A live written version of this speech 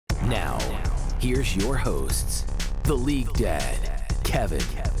Now, here's your hosts, the League Dad, Kevin,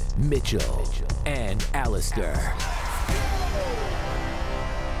 Mitchell, and Alistair.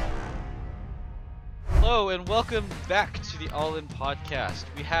 Hello and welcome back to the All In Podcast.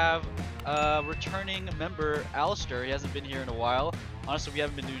 We have a returning member, Alistair. He hasn't been here in a while. Honestly, we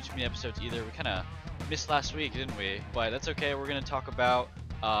haven't been doing too many episodes either. We kind of missed last week, didn't we? But that's okay. We're going to talk about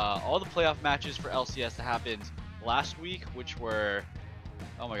all the playoff matches for LCS that happened last week, which were,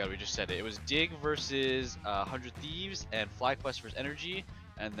 oh my god, we just said it. It was Dig versus 100 Thieves and FlyQuest versus Energy.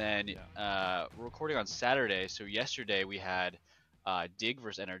 And then we're recording on Saturday, so yesterday we had Dig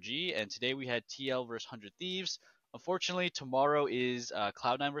versus Energy, and today we had TL versus 100 Thieves. Unfortunately, tomorrow is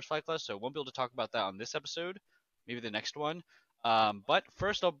Cloud9 versus FlyQuest, so I won't be able to talk about that on this episode. Maybe the next one. But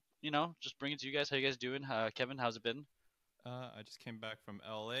first, I'll just bring it to you guys. How you guys doing? Kevin, how's it been? I just came back from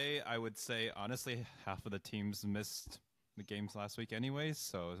LA. I would say, honestly, half of the teams missed the games last week anyways,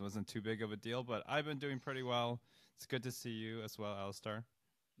 so it wasn't too big of a deal, but I've been doing pretty well. It's good to see you as well, Alistair.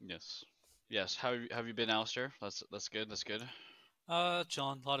 Yes. How have you been, Alistair? That's good.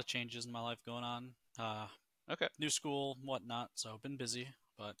 Chilling. A lot of changes in my life going on. Okay. New school, whatnot. So been busy,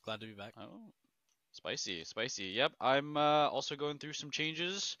 but glad to be back. Oh, spicy. Yep. I'm also going through some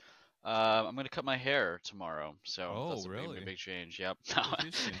changes. I'm gonna cut my hair tomorrow, so that's a big change. Yep.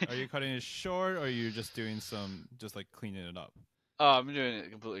 Are you cutting it short, or are you just doing just like cleaning it up? Oh, I'm doing it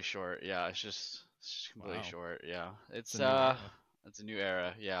completely short. Yeah, it's just completely short. Yeah, it's a new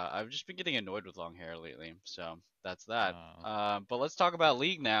era. Yeah, I've just been getting annoyed with long hair lately, so that's that. But let's talk about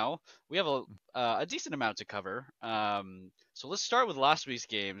League now. We have a decent amount to cover. So let's start with last week's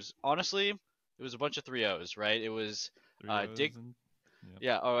games. Honestly, it was a bunch of 3-0s, right? It was Dig.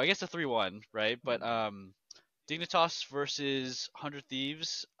 Yeah, I guess a 3-1, right? But Dignitas versus 100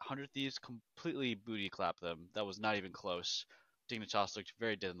 Thieves. 100 Thieves completely booty clapped them. That was not even close. Dignitas looked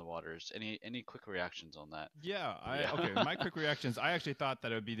very dead in the waters. Any quick reactions on that? Okay, my quick reactions, I actually thought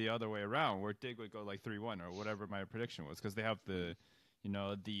that it would be the other way around, where Dig would go like 3-1 or whatever my prediction was, because they have the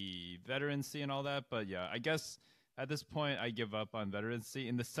veterancy and all that. But yeah, I guess at this point I give up on veterancy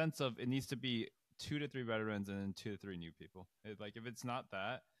in the sense of it needs to be 2 to 3 veterans and then 2 to 3 new people. Like if it's not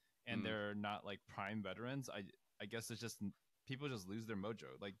that and they're not like prime veterans, I guess it's just people just lose their mojo.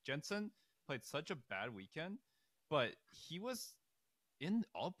 Like Jensen played such a bad weekend, but he was in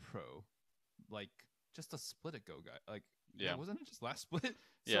All Pro, like just a split ago guy. Like wasn't it just last split?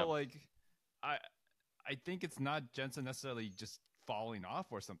 So like I think it's not Jensen necessarily just falling off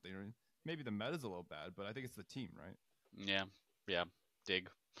or something, or maybe the meta's a little bad, but I think it's the team, right? Yeah.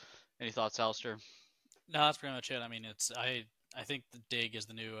 Dig. Any thoughts, Alistair? No, that's pretty much it. I mean, I think the Dig is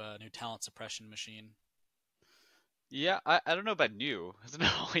the new talent suppression machine. Yeah, I don't know about new. Hasn't it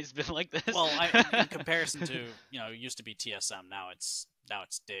always been like this? Well, in comparison to it used to be TSM. Now it's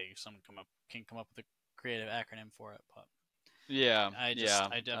Dig. Someone can come up with a creative acronym for it, but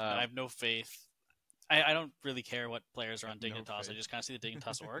I have no faith. I don't really care what players are on Dignitas. I just kind of see the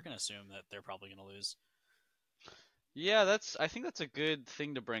Dignitas org and assume that they're probably going to lose. Yeah, I think that's a good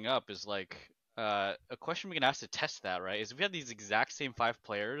thing to bring up. Is like a question we can ask to test that, right? Is if we had these exact same 5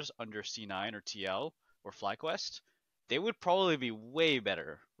 players under C9 or TL or FlyQuest, they would probably be way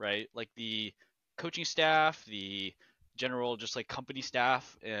better, right? Like the coaching staff, the general just like company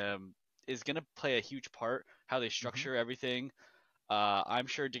staff is going to play a huge part, how they structure everything. I'm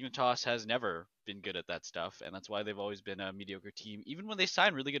sure Dignitas has never been good at that stuff, and that's why they've always been a mediocre team, even when they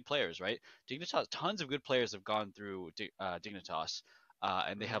sign really good players, right? Dignitas, tons of good players have gone through Dignitas,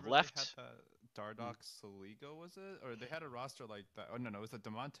 and they have left. They had Dardoch Soligo, was it? Or they had a roster like that. Oh, no, it was a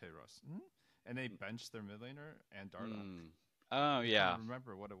Demonte roster. And they benched their mid laner and Dardoch. Oh, yeah. I don't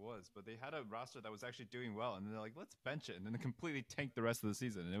remember what it was, but they had a roster that was actually doing well, and they're like, let's bench it, and then they completely tanked the rest of the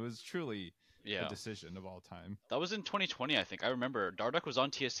season. And it was truly a decision of all time. That was in 2020, I think. I remember Dardoch was on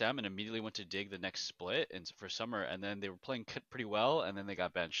TSM and immediately went to Dig the next split for summer, and then they were playing pretty well, and then they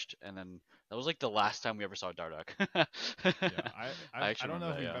got benched. And then that was like the last time we ever saw Dardoch. I don't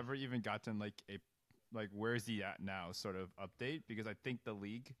know if we've ever even gotten like where is he at now sort of update, because I think the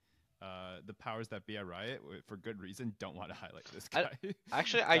league, the powers that be at Riot, for good reason, don't want to highlight this guy.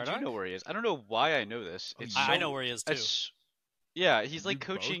 I do know where he is. I don't know why I know this. I know where he is too. Yeah, he's like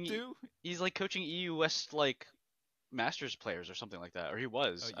coaching. He's like coaching EU West like Masters players or something like that, or he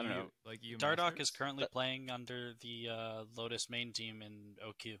was. I don't know. Like Dardoch is currently playing under the Lotus main team in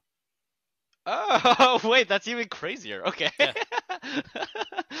OQ. Oh wait, that's even crazier. Okay. Yeah.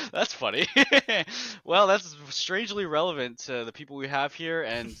 That's funny. Well, that's strangely relevant to the people we have here,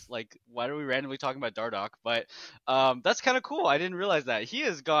 and like, why are we randomly talking about Dardoch? But that's kind of cool. I didn't realize that he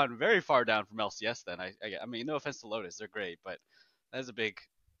has gone very far down from LCS. Then I mean, no offense to Lotus, they're great, but that is a big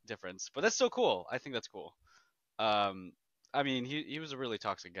difference. But that's still cool. I think that's cool. Um, I mean, he was a really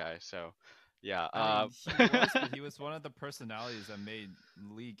toxic guy, so yeah. I mean, he was, but he was one of the personalities that made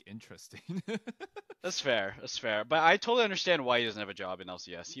League interesting. That's fair. That's fair. But I totally understand why he doesn't have a job in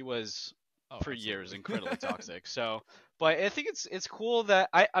LCS. He was Oh, for years absolutely. incredibly toxic. So, but I think it's cool that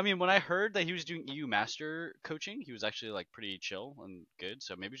I mean when I heard that he was doing EU Master coaching, he was actually like pretty chill and good.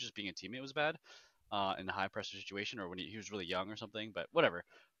 So maybe just being a teammate was bad, in a high pressure situation or when he was really young or something. But whatever.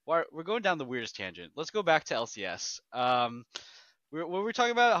 We're going down the weirdest tangent. Let's go back to LCS. What we're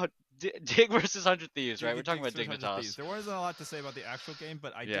talking about Dig versus 100 Thieves, right? We're talking about Dignitas. There wasn't a lot to say about the actual game,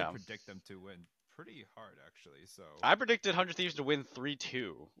 but I did Yeah. predict them to win pretty hard, actually. So I predicted 100 Thieves to win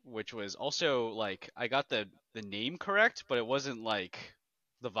 3-2, which was also like I got the name correct, but it wasn't like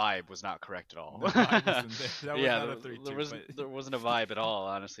the vibe was not correct at all. the vibe wasn't there. That was Yeah, not a 3-2. there wasn't but there wasn't a vibe at all,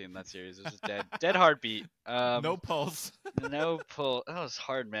 honestly, in that series. It was just dead heartbeat. no pulse. No pull. That was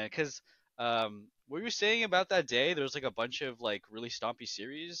hard, man. Cause what you were saying about that day, there was like a bunch of like really stompy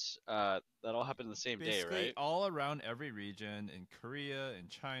series that all happened in the same day, Basically, right? all around every region in Korea, in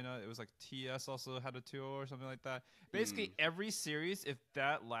China, it was like TS also had a 2-0 or something like that. Basically, every series, if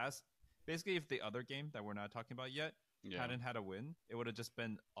the other game that we're not talking about yet hadn't had a win, it would have just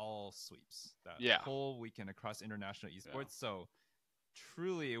been all sweeps that whole weekend across international esports. So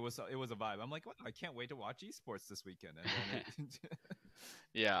truly, it was a vibe. I'm like, what? I can't wait to watch esports this weekend. And then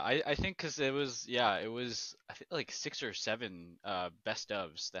Yeah, I think because it was I think like 6 or 7 best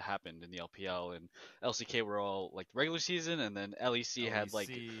ofs that happened in the LPL, and LCK were all like the regular season, and then LEC had like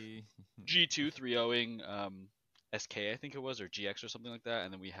G2 3-0ing SK I think it was, or GX or something like that,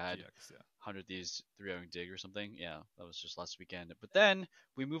 and then we had GX, 100 Thieves 3-0ing Dig or something. Yeah, that was just last weekend. But then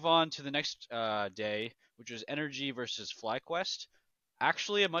we move on to the next day, which was Energy versus FlyQuest.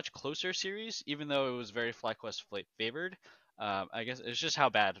 Actually, a much closer series, even though it was very FlyQuest favored. I guess it's just how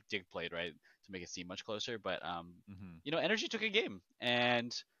bad Dig played, right, to make it seem much closer. But Energy took a game,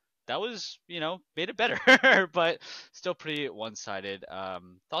 and that was, made it better, but still pretty one-sided.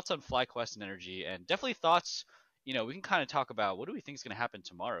 Thoughts on FlyQuest and Energy, and definitely thoughts. We can kind of talk about what do we think is going to happen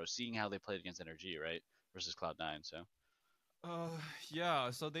tomorrow, seeing how they played against Energy, right, versus Cloud9. So.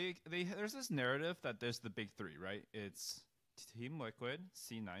 Yeah. So there's this narrative that there's the big three, right? It's Team Liquid,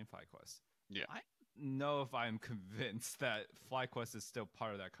 C9, FlyQuest. Yeah. I don't know if I'm convinced that FlyQuest is still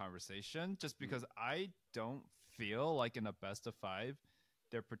part of that conversation, just because I don't feel like in a best of 5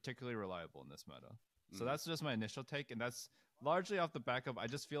 they're particularly reliable in this meta. So that's just my initial take, and that's largely off the back of I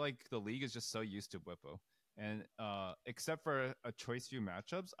just feel like the league is just so used to Whippo, and except for a choice few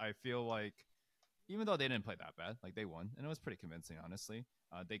matchups, I feel like even though they didn't play that bad, like they won, and it was pretty convincing, honestly.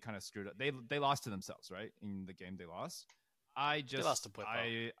 They kind of screwed up. They lost to themselves, right, in the game they lost. I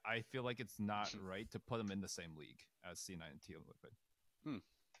feel like it's not right to put them in the same league as C9 and Team Liquid.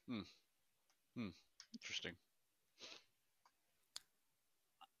 Interesting.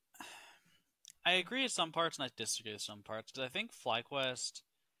 I agree with some parts and I disagree with some parts, because I think FlyQuest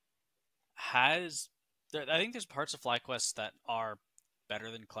has. I think there's parts of FlyQuest that are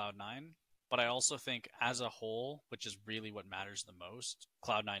better than Cloud9, but I also think as a whole, which is really what matters the most,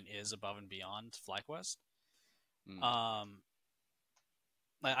 Cloud9 is above and beyond FlyQuest.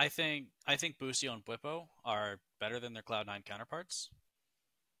 I think Busio and Bwipo are better than their Cloud9 counterparts.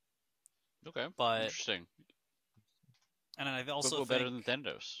 Okay, but interesting. And I also think better than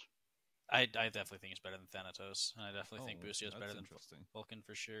Thanatos. I definitely think it's better than Thanatos, and I definitely think Busio is better than Vulcan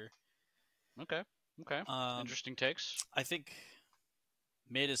for sure. Okay. Interesting takes. I think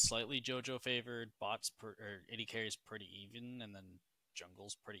mid is slightly JoJo favored, bots or AD carries pretty even, and then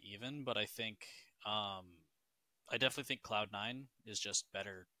jungle's pretty even. But I think I definitely think Cloud9 is just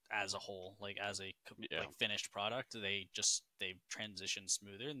better as a whole, like as a like finished product. They transition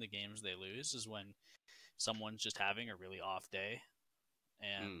smoother in the games they lose is when someone's just having a really off day,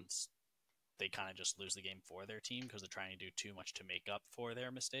 and they kind of just lose the game for their team because they're trying to do too much to make up for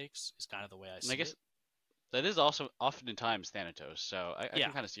their mistakes. Is kind of the way I see it. I guess that is also oftentimes Thanatos, so I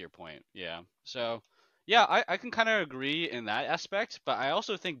can kind of see your point. Yeah. So yeah, I can kind of agree in that aspect, but I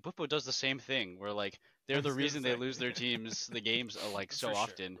also think Bwipo does the same thing, where like they're the reason they lose their teams, the games like so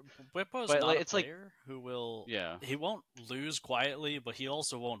often. Bwipo's not a player who will. Yeah. He won't lose quietly, but he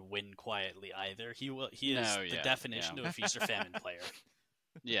also won't win quietly either. He is the definition of a feast or famine player.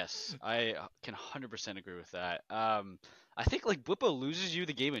 Yes, I can 100% agree with that. I think like Bwipo loses you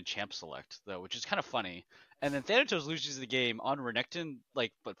the game in Champ Select though, which is kind of funny, and then Thanatos loses the game on Renekton,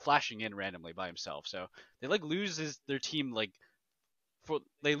 like but flashing in randomly by himself. So they like loses their team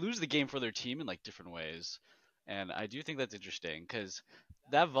they lose the game for their team in like different ways, and I do think that's interesting because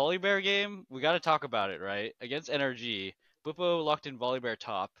that Volibear game we got to talk about it, right, against NRG. Bwipo locked in Volibear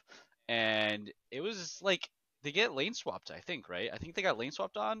top, and it was like they get lane swapped, I think, right? I think they got lane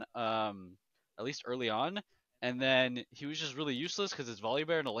swapped on, at least early on, and then he was just really useless because it's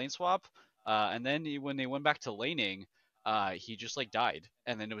Volibear and a lane swap. And then when they went back to laning, he just like died,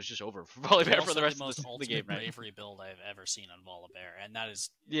 and then it was just over for He Volibear for also the had the rest of most the game, ultimate right? bravery build I've ever seen on Volibear, and that is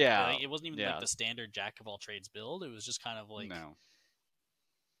Yeah, like, it wasn't even like yeah, the standard jack of all trades build. It was just kind of like no,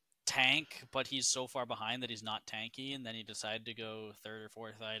 tank, but he's so far behind that he's not tanky, and then he decided to go third or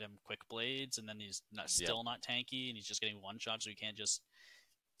fourth item quick blades, and then he's yep. still not tanky, and he's just getting one shot, so he can't just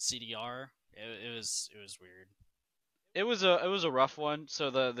CDR. It was weird. It was a rough one. So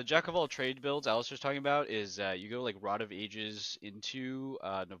the jack of all trade builds Alistair's talking about is you go like Rod of Ages into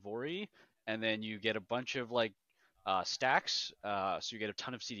Navori, and then you get a bunch of like stacks. So you get a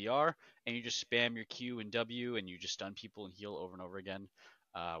ton of CDR, and you just spam your Q and W, and you just stun people and heal over and over again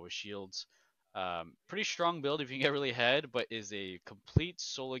with shields. Pretty strong build if you can get really ahead, but is a complete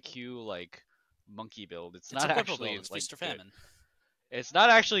solo Q like monkey build. It's It's not a Bwipo actually build. It's like feast or good. famine. It's not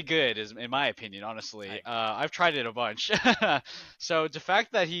actually good, in my opinion, I honestly. agree. I've tried it a bunch. So the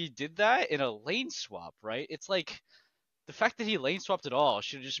fact that he did that in a lane swap, right? It's like the fact that he lane swapped at all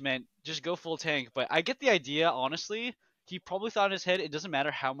should have just meant just go full tank. But I get the idea, honestly. He probably thought in his head, it doesn't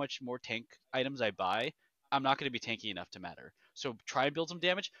matter how much more tank items I buy, I'm not going to be tanky enough to matter. So try and build some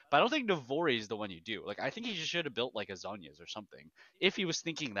damage. But I don't think Navori is the one you do. Like I think he just should have built like a Zhonya's or something if he was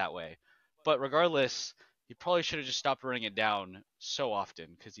thinking that way. But regardless, he probably should have just stopped running it down so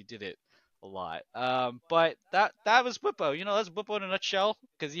often because he did it a lot. But that was Bwipo. That's Bwipo in a nutshell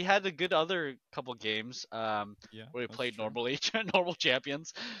because he had a good other couple games. Yeah, Where he that's played true. normally, normal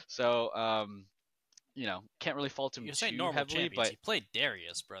champions. So, can't really fault him You say too normal heavily, champions. but He played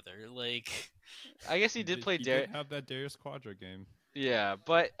Darius, brother. Like, I guess he did play He did Darius. have that Darius Quadra game. Yeah,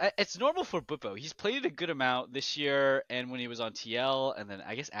 but it's normal for Bwipo. He's played a good amount this year, and when he was on TL, and then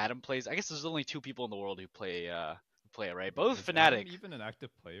I guess Adam plays. I guess there's only two people in the world who play it, right? Both Is Adam Fnatic. even an active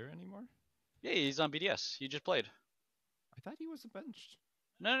player anymore? Yeah, he's on BDS. He just played. I thought he was benched.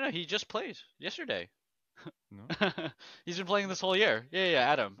 No, he just played yesterday. No, He's been playing this whole year. Yeah,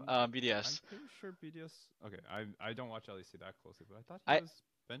 Adam, I'm BDS. pretty sure BDS. Okay, I don't watch LEC that closely, but I thought he I was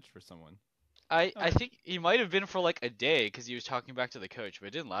benched for someone. I Okay. think he might have been for like a day because he was talking back to the coach, but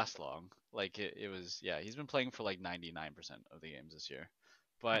it didn't last long. Like it was, yeah, he's been playing for like 99% of the games this year.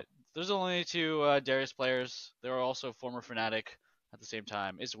 Huh. But there's only two Darius players. They're also former Fnatic at the same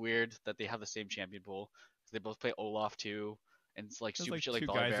time. It's weird that they have the same champion pool. They both play Olaf too, and it's like There's stupid like shit like two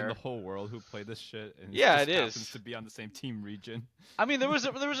guys in the Volibear. whole world who play this shit, and it Yeah, it just happens is. to be on the same team region. I mean, there was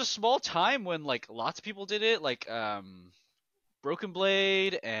a small time when like lots of people did it, like Broken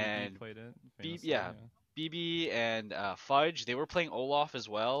Blade BB and played it famously. yeah, Yeah. BB and Fudge, they were playing Olaf as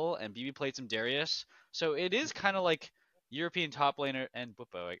well, and BB played some Darius. So it is kind of like European top laner and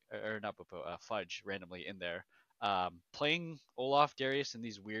Bwipo, or not Bwipo, Fudge randomly in there, playing Olaf, Darius, and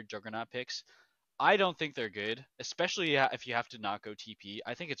these weird Juggernaut picks. I don't think they're good, especially if you have to not go TP.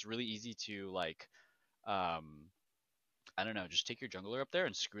 I think it's really easy to like, um, I don't know, just take your jungler up there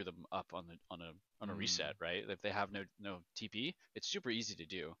and screw them up on a reset, Mm. right? If they have no TP, it's super easy to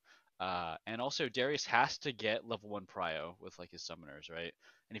do. And also Darius has to get level one prio with like his summoners, right?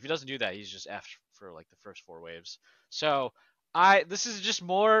 And if he doesn't do that, he's just F for like the first four waves. So this is just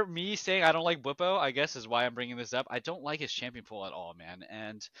more me saying I don't like Bwipo, I guess is why I'm bringing this up. I don't like his champion pool at all, man.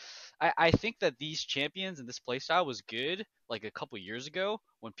 And I think that these champions and this playstyle was good like a couple years ago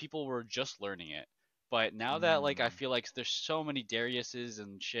when people were just learning it. But now that like I Mm. feel like there's so many Dariuses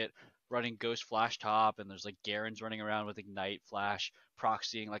and shit running Ghost Flash top, and there's like Garen's running around with Ignite Flash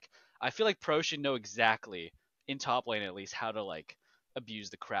proxying. Like I feel like pro should know exactly in top lane at least how to like abuse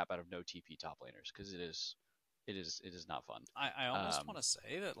the crap out of no TP top laners because it is not fun. I almost Um, want to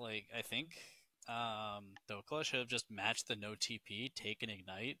say that, like, I think Dokla should have just matched the no TP, taken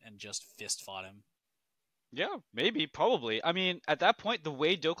Ignite, and just fist fought him. yeah, maybe, probably. I mean, at that point, the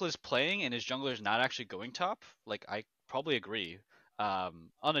way Dokla is playing and his jungler is not actually going top, like I probably agree. On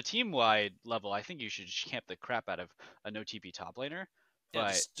a team wide level, I think you should just camp the crap out of a no TP top laner. Yeah,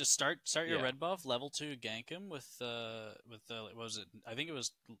 But just start your yeah, red buff level 2 gank him with what was it? I think it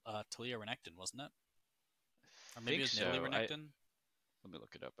was Talia Renekton, wasn't it? Or I maybe think it was Nidalee so. Renekton. Let me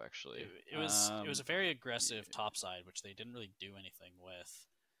look it up actually. It was a very aggressive Yeah. top side, which they didn't really do anything with.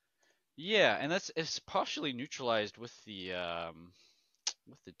 Yeah, and it's partially neutralized with the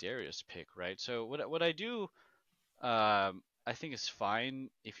Darius pick, right? So what I do I think is fine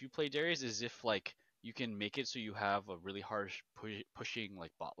if you play Darius is if like you can make it so you have a really hard pushing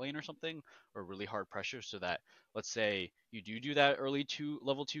like bot lane or something or really hard pressure so that let's say you do that early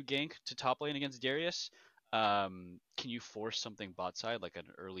level 2 gank to top lane against Darius Can you force something bot side like an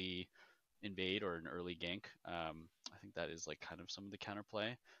early invade or an early gank? I think that is like kind of some of the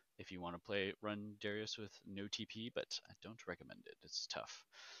counterplay if you want to run Darius with no TP, but I don't recommend it. It's tough.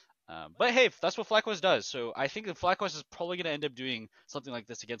 But hey, that's what FlyQuest does. So I think that FlyQuest is probably going to end up doing something like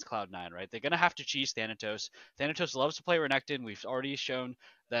this against Cloud9, right? They're going to have to cheese Thanatos. Thanatos loves to play Renekton. We've already shown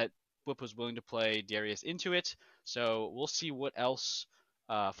that Whip was willing to play Darius into it. So we'll see what else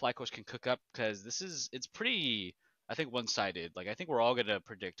FlyQuest can cook up, because it's pretty, I think, one-sided. Like, I think we're all going to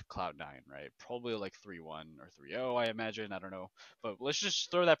predict Cloud9, right? Probably like 3-1 or 3-0, I imagine. I don't know. But let's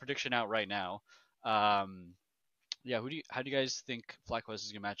just throw that prediction out right now. Yeah, how do you guys think FlyQuest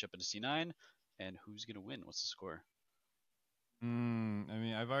is gonna match up in a C9, and who's gonna win? What's the score? I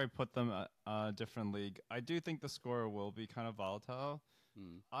mean, I've already put them a different league. I do think the score will be kind of volatile.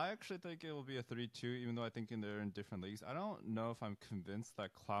 I actually think it will be a 3-2, even though I think they're in different leagues. I don't know if I'm convinced that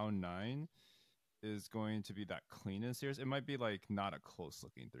Cloud9 is going to be that clean in series. It might be like not a close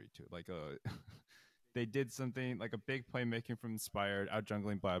looking 3-2. Like they did something like a big playmaking from Inspired, out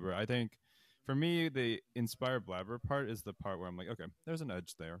jungling Blabber. I think for me, the Inspired Blabber part is the part where I'm like, okay, there's an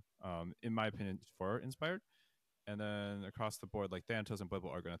edge there, in my opinion, for Inspired. And then across the board, like Thanatos and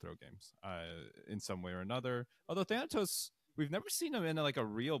Blibble are going to throw games in some way or another. Although Thanatos, we've never seen him in like a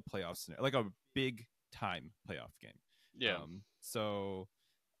real playoff scenario, like a big time playoff game. Yeah. So,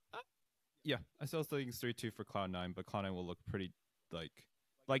 yeah, I still think it's 3-2 for Cloud9, but Cloud9 will look pretty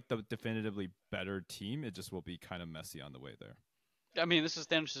like the definitively better team. It just will be kind of messy on the way there. I mean, this is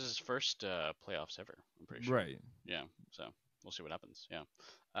Thanos' first playoffs ever, I'm pretty sure. Right. Yeah, so we'll see what happens.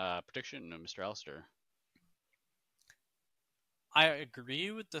 Yeah. Prediction, Mr. Alistair. I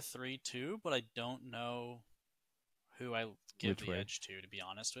agree with the 3-2, but I don't know who I give the edge to be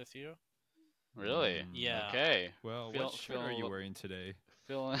honest with you. Really? Yeah. Okay. Well, what shirt are you wearing today?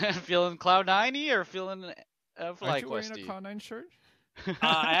 Feeling Cloud9-y or feeling FlyQuest-y? Aren't you wearing a Cloud9 shirt?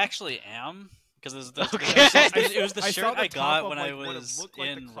 I actually am. Because Okay. it was the shirt I got when I was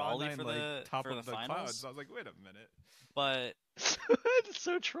in Raleigh for the finals. Clouds. I was like, wait a minute. But it's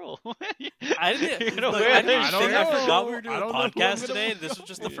so troll. I forgot we were doing a podcast today. This was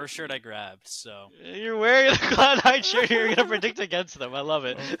just the first shirt I grabbed. So you're wearing the Cloud9 shirt. You're gonna predict against them. I love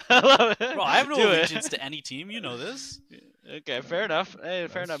it. I love it. Bro, I have no allegiance to any team. You know this. Okay, fair enough. Hey,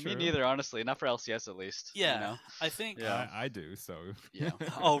 fair enough. True. Me neither, honestly. Not for LCS, at least. Yeah, you know? I think. Yeah, I do. So. Yeah.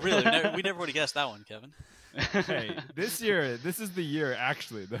 Oh, really? We never would have guessed that one, Kevin. Hey, this is the year,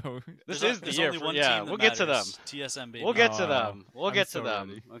 actually, though. This is the year. Only one yeah, team we'll that get to them. matters. TSM, baby. We'll get to them. I'm get so to them.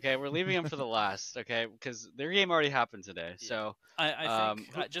 ready. Okay, we're leaving them for the last. Okay, because their game already happened today. Yeah. So I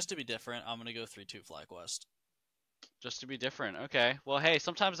think just to be different, I'm gonna go 3-2 FlyQuest. Just to be different. Okay. Well, hey,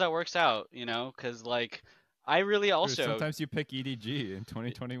 sometimes that works out, you know, because like. I really also. Sometimes you pick EDG in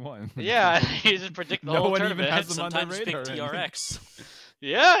 2021. Yeah, you just predict the whole tournament. Even has them Sometimes on their pick radar. TRX.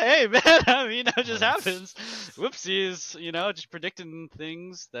 Yeah, hey man, I mean that just happens. Whoopsies, you know, just predicting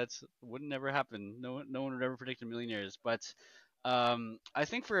things that wouldn't never happen. No one would ever predict in a million years. But I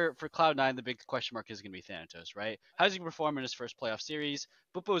think for Cloud9, the big question mark is going to be Thanatos, right? How's he perform in his first playoff series?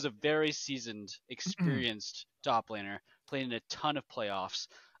 Buppo is a very seasoned, experienced top laner, played in a ton of playoffs.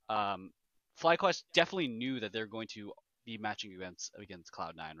 FlyQuest definitely knew that they're going to be matching against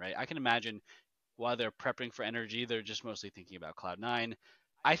Cloud9, right? I can imagine while they're prepping for energy, they're just mostly thinking about Cloud9.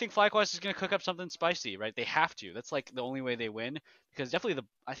 I think FlyQuest is going to cook up something spicy, right? They have to. That's like the only way they win, because definitely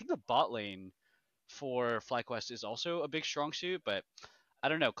I think the bot lane for FlyQuest is also a big strong suit, but I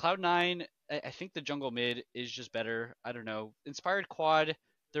don't know. Cloud9, I think the jungle mid is just better. I don't know. Inspired Quad,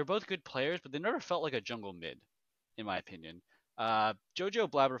 they're both good players, but they never felt like a jungle mid, in my opinion. Jojo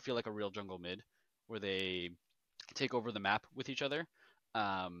Blabber feel like a real jungle mid, where they take over the map with each other,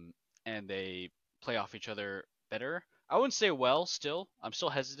 and they play off each other better. I wouldn't say well. Still, I'm still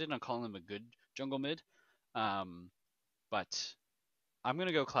hesitant on calling them a good jungle mid, but I'm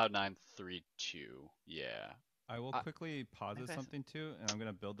gonna go Cloud9 3-2. Yeah. I will quickly posit something too, and I'm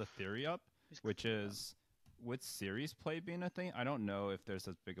gonna build a theory up, which is with series play being a thing. I don't know if there's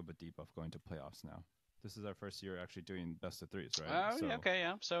as big of a debuff going to playoffs now. This is our first year actually doing best of threes, right? Oh, so yeah, okay,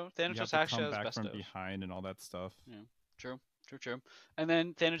 yeah. So Thanatos actually has come back best from of behind and all that stuff. Yeah, true. And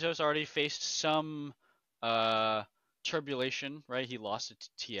then Thanatos already faced some turbulation, right? He lost to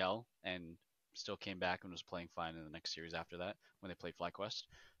TL and still came back and was playing fine in the next series after that when they played FlyQuest.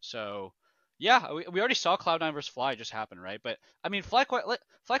 So yeah, we already saw Cloud9 versus Fly just happen, right? But I mean,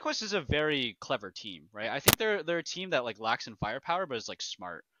 FlyQuest is a very clever team, right? I think they're a team that like lacks in firepower, but is like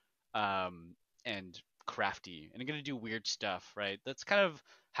smart, and crafty, and gonna do weird stuff, right? That's kind of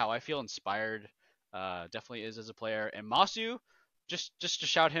how I feel Inspired definitely is as a player. And Masu, just to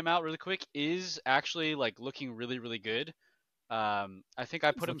shout him out really quick, is actually like looking really really good. I think I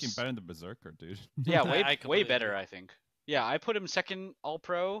He's put him. looking better than Berserker, dude. Yeah, I way completely better. agree. I think. Yeah, I put him second All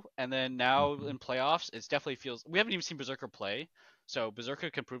Pro, and then now Mhm. in playoffs, it definitely feels. We haven't even seen Berserker play, so Berserker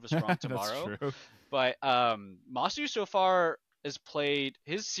can prove us wrong That's tomorrow. true. But Masu so far has played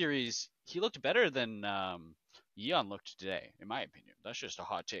his series. He looked better than Yeon looked today, in my opinion. That's just a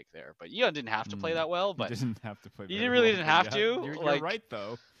hot take there. But Yeon didn't have to play Mm. that well, He but didn't have to play he very really well, didn't but have yeah, to. you're Like, right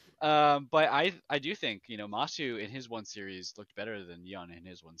though. but I do think Masu in his one series looked better than Yeon in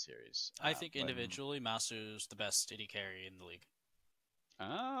his one series. I think But individually, Masu's the best AD carry in the league.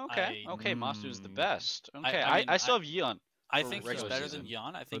 oh, okay, I okay, Masu's the Mm. best. I, Okay, I mean, I still have Yeon I for think he's regular better than season.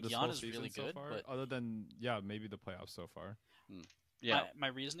 Yan. I For think this Yan whole is season really so good, far, but other than maybe the playoffs so far. Yeah, my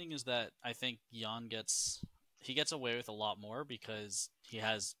reasoning is that I think Yan gets away with a lot more because he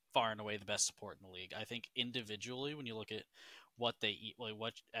has far and away the best support in the league. I think individually, when you look at what they eat, like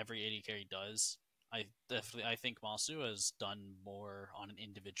what every AD carry does, I think Masu has done more on an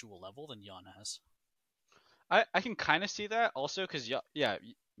individual level than Yan has. I can kind of see that also because yeah,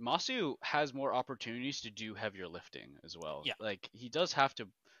 Masu has more opportunities to do heavier lifting as well. Yeah. Like he does have to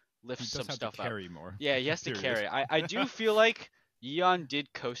lift He does some have to stuff up. carry more. Yeah, he has to Period. carry. I do feel like Yeon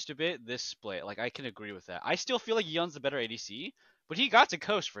did coast a bit this split. Like I can agree with that. I still feel like Yeon's the better ADC, but he got to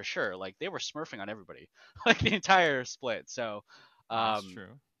coast for sure. Like they were smurfing on everybody, like the entire split. So, That's um,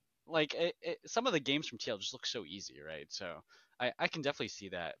 true. like some of the games from TL just look so easy, right? So I can definitely see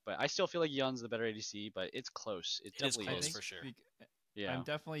that, but I still feel like Yeon's the better ADC, but it's close. It It is definitely close is. for sure. Yeah. I'm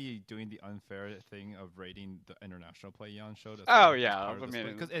definitely doing the unfair thing of rating the international play Jan showed us. Oh yeah, I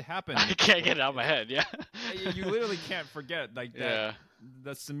mean, because it happened. I can't get it out of my head. Yeah. You literally can't forget like that. Yeah.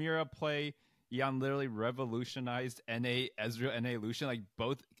 The Samira play, Jan literally revolutionized NA Ezreal, NA Lucian, like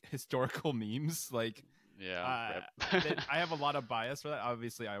both historical memes. Like, Yeah. I have a lot of bias for that.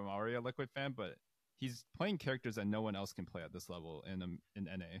 Obviously, I'm already a Liquid fan, but he's playing characters that no one else can play at this level in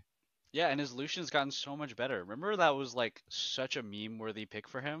NA. Yeah, and his Lucian's gotten so much better. Remember that was like such a meme-worthy pick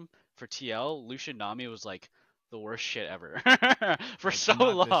for him for TL. Lucian Nami was like the worst shit ever for Like, so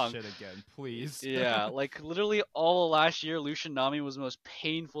not long. This shit again, please. Yeah, like literally all of last year, Lucian Nami was the most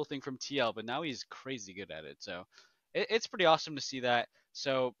painful thing from TL, but now he's crazy good at it. So it's pretty awesome to see that.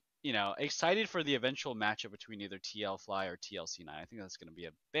 So excited for the eventual matchup between either TL Fly or TLC9. I think that's going to be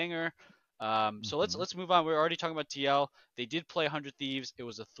a banger. So let's move on. We're already talking about TL. They did play 100 Thieves. It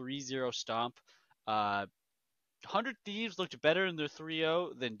was a 3-0 stomp. 100 Thieves looked better in their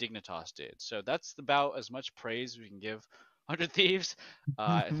 3-0 than Dignitas did. So that's about as much praise we can give 100 Thieves.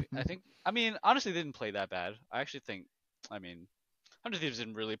 I mean, honestly, they didn't play that bad. I actually think, I mean, 100 Thieves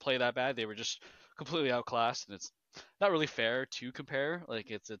didn't really play that bad. They were just completely outclassed, and it's not really fair to compare.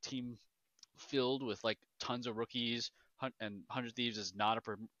 Like, it's a team filled with like tons of rookies, and 100 Thieves is not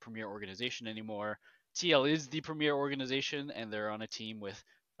a premier organization anymore. TL is the premier organization, and they're on a team with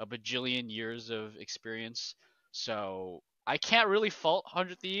a bajillion years of experience. So I can't really fault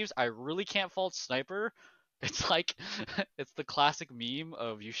 100 Thieves. I really can't fault Sniper. It's like it's the classic meme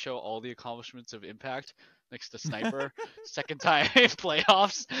of you show all the accomplishments of Impact next to Sniper, second time in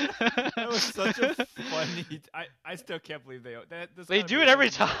playoffs. That was such a funny. I still can't believe they do it every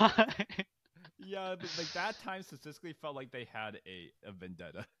time. Yeah, but like that time specifically felt like they had a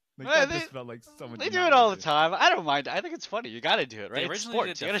vendetta. Like Well, that just felt like someone. They do it all the time. I don't mind. I think it's funny. You got to do it, right? They It's originally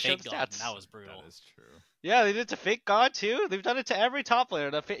sports. did You it got to to show the Fake God, and stats. that was brutal. That is true. Yeah, they did it to Fake God too. They've done it to every top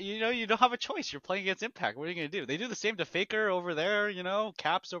player. You don't have a choice. You're playing against Impact. What are you gonna do? They do the same to Faker over there.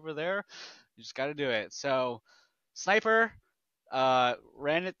 Caps over there. You just got to do it. So, Sniper,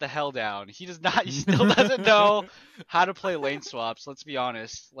 ran it the hell down. He does not. He still doesn't know how to play lane swaps. Let's be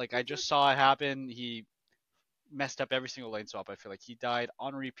honest. Like I just saw it happen. He messed up every single lane swap. I feel like he died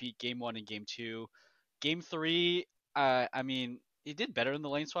on repeat game 1 and game 2. Game 3, I mean, he did better in the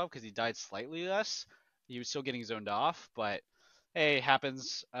lane swap because he died slightly less. He was still getting zoned off, but hey,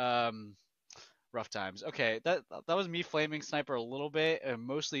 happens. Rough times. Okay, that was me flaming Sniper a little bit, and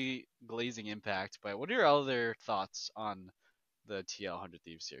mostly glazing Impact. But what are your other thoughts on the TL 100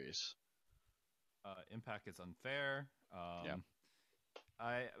 Thieves series? Impact is unfair. Yeah.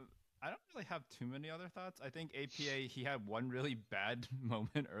 I don't really have too many other thoughts. I think APA he had one really bad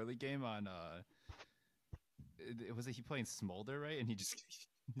moment early game on was he playing Smolder, right? And he just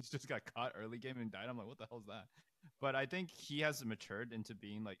got caught early game and died. I'm like, what the hell is that? But I think he has matured into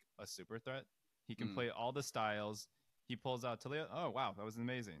being like a super threat. He can play all the styles. He pulls out Talia. Oh wow, that was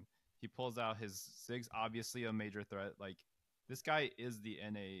amazing. He pulls out his Ziggs, obviously a major threat. Like this guy is the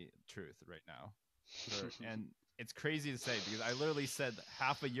NA truth right now. And it's crazy to say because I literally said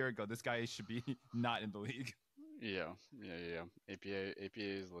half a year ago this guy should be not in the league. Yeah. APA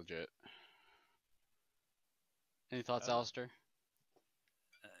is legit. Any thoughts, Uh, Alistair?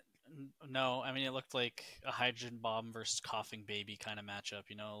 No, I mean it looked like a hydrogen bomb versus coughing baby kind of matchup.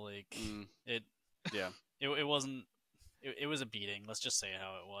 Like Mm, it. yeah. It wasn't. It was a beating. Let's just say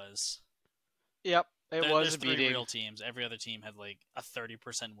how it was. Yep. It was There's a three beating. real teams. Every other team had like a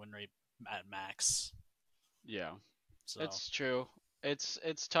 30% win rate at max. Yeah. So It's true.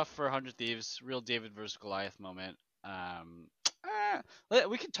 It's tough for 100 Thieves. Real David versus Goliath moment. Um,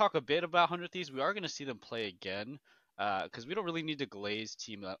 we can talk a bit about 100 Thieves. We are going to see them play again, because we don't really need to glaze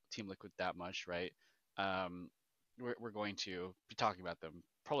Team Liquid that much, right? Um, we're going to be talking about them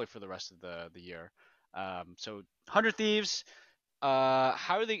probably for the rest of the year. So 100 Thieves.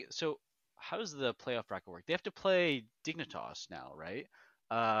 How are they? So how does the playoff bracket work? They have to play Dignitas now, right?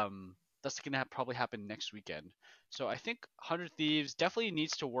 That's gonna probably happen next weekend. So I think 100 Thieves definitely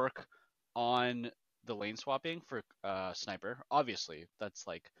needs to work on the lane swapping for Sniper. Obviously, that's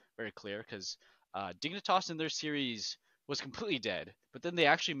like very clear because Dignitas in their series was completely dead, but then they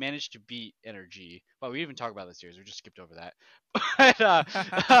actually managed to beat Energy. Well, we even talked about the series. We just skipped over that.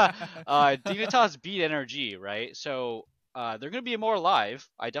 But Dignitas beat NRG, right? So they're going to be more alive.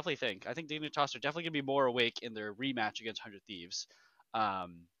 I definitely think. I think Dignitas are definitely going to be more awake in their rematch against 100 Thieves.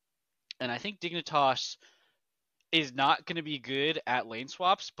 Um, and I think Dignitas is not going to be good at lane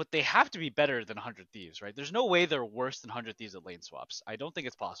swaps, but they have to be better than 100 Thieves, right? There's no way they're worse than 100 Thieves at lane swaps. I don't think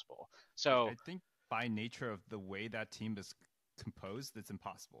it's possible. I So think by nature of the way that team is composed, it's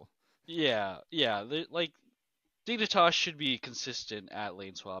impossible. yeah, like Dignitas should be consistent at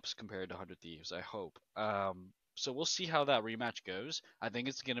lane swaps compared to 100 Thieves, I hope. So we'll see how that rematch goes. I think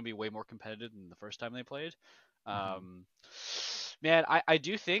it's going to be way more competitive than the first time they played. Hmm. Um, man, I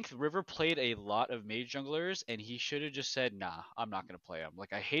do think River played a lot of mage junglers, and he should have just said, nah, I'm not going to play him.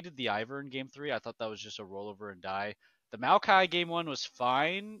 Like, I hated the Ivern in game 3. I thought that was just a rollover and die. The Maokai game 1 was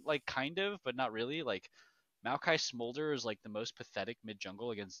fine, like, kind of, but not really. Like, Maokai Smolder is, like, the most pathetic mid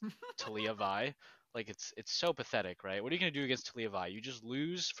jungle against Talia Vi. Like it's so pathetic, right? What are you gonna do against Talia Vi? You just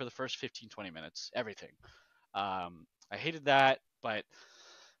lose for the first 15, 20 minutes, everything. I hated that, but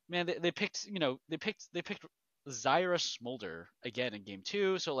man, they picked they picked Zyra Smolder again in game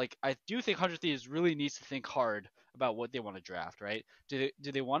 2. So like I do think 100 Thieves really needs to think hard about what they want to draft, right? Do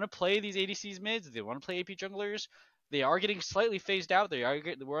they want to play these ADCs mids? Do they want to play AP junglers? They are getting slightly phased out.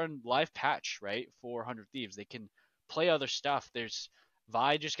 We're on live patch, right? For 100 Thieves, they can play other stuff. There's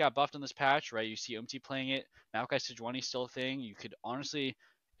Vi just got buffed on this patch, right? You see UMT playing it. Maokai Sejuani still a thing. You could honestly,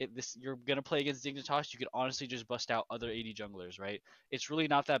 you're gonna play against Dignitas. You could honestly just bust out other AD junglers, right? It's really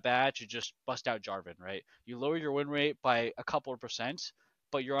not that bad to just bust out Jarvan, right? You lower your win rate by a couple of percent,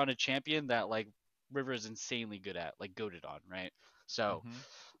 but you're on a champion that like River is insanely good at, like goaded on, right? So Hmm.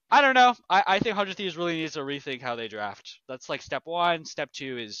 I don't know. I think 100 Thieves really needs to rethink how they draft. That's like step one. Step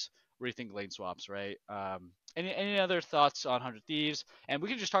two is rethink lane swaps, right? Any other thoughts on 100 Thieves? And we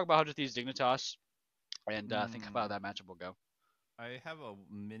can just talk about 100 Thieves Dignitas and think about Mm. that matchup will go. I have a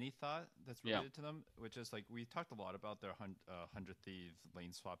mini thought that's Yeah. related to them, which is like we talked a lot about their 100 Thief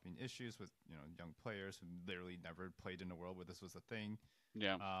lane swapping issues with young players who literally never played in a world where this was a thing.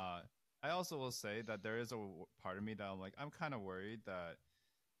 Yeah. Uh, I also will say that there is a part of me that I'm kind of worried that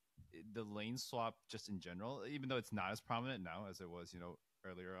the lane swap just in general, even though it's not as prominent now as it was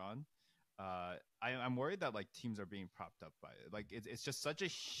earlier on, I'm worried that like teams are being propped up by it. Like it's just such a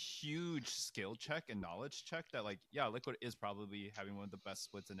huge skill check and knowledge check that like yeah, Liquid is probably having one of the best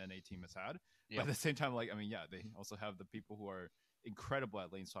splits an NA team has had. But Yep. at the same time, like I mean, yeah, they also have the people who are incredible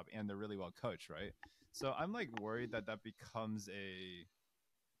at lane swap and they're really well coached, right? So I'm like worried that that becomes a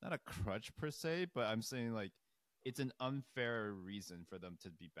not a crutch per se, but I'm saying like it's an unfair reason for them to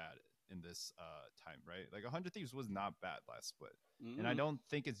be bad in this time, right? Like 100 Thieves was not bad last split. And I Mm-hmm. don't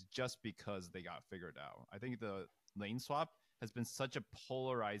think it's just because they got figured out. I think the lane swap has been such a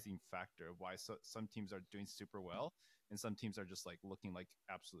polarizing factor of why some teams are doing super well and some teams are just like looking like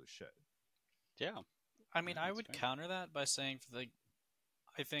absolute shit. Yeah. I mean, I That's would fair. counter that by saying,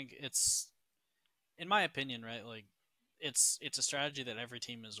 I think it's, in my opinion, right? Like, it's a strategy that every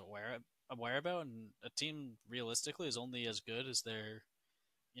team is aware about, and a team realistically is only as good as their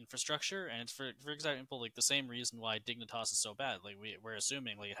infrastructure. And it's for example, like the same reason why Dignitas is so bad. Like we're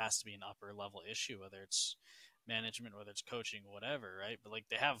assuming like it has to be an upper level issue, whether it's management, whether it's coaching, whatever, right? But like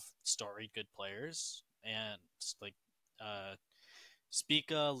they have storied good players, and like uh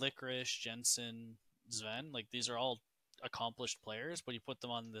Spica, Licorice, Jensen, Sven, like these are all accomplished players, but you put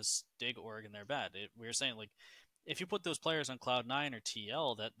them on this dig org and they're bad. We were saying like if you put those players on Cloud9 or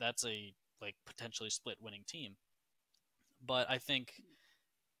TL, that's a like potentially split winning team. But I think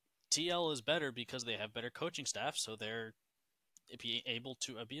TL is better because they have better coaching staff, so they're be able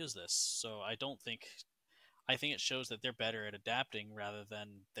to abuse this. So I think it shows that they're better at adapting rather than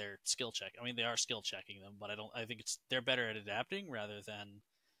their skill check. I mean, they are skill checking them, but I think they're better at adapting rather than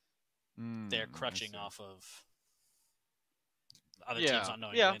they're crutching off of other teams Yeah, not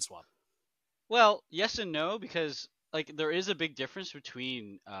knowing yeah. lane swap. Well, yes and no, because like there is a big difference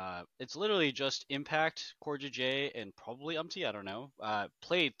between it's literally just Impact, Core J, and probably Umti, I don't know,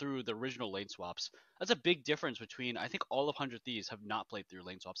 played through the original lane swaps. That's a big difference between I think all of 100 Thieves have not played through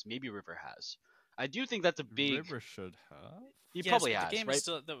lane swaps. Maybe River has. I do think that's a big. River should have. He Yes, probably but the has, game is right?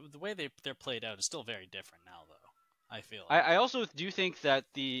 still the way they're played out is still very different now, though. I feel I also do think that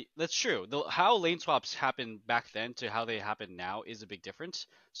that's true. How lane swaps happened back then to how they happen now is a big difference.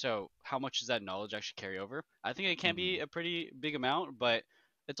 So how much does that knowledge actually carry over? I think it can be a pretty big amount, but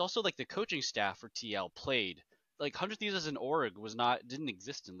it's also like the coaching staff for TL played. Like 100 Thieves as an org didn't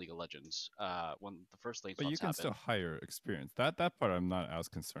exist in League of Legends when the first lane But you swaps can happened. still hire experience. That part I'm not as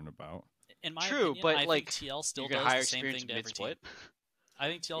concerned about. in my True, opinion, but I like think TL still you can does hire the same experience thing to every team. mid-split. I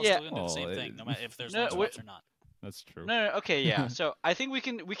think TL is Yeah. still going to do the same thing, no matter if there's No, lane swaps or not. That's true. No, okay, yeah. So I think we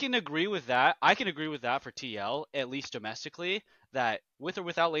can agree with that. I can agree with that for TL, at least domestically, that with or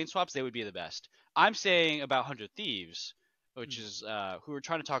without lane swaps, they would be the best. I'm saying about 100 Thieves, which is who we're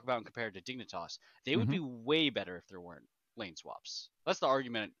trying to talk about and compare to Dignitas. They would be way better if there weren't lane swaps. That's the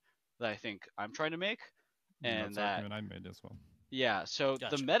argument that I think I'm trying to make, and That's the that argument I made as well. yeah. So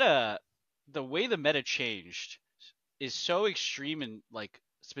Gotcha. the way the meta changed is so extreme and like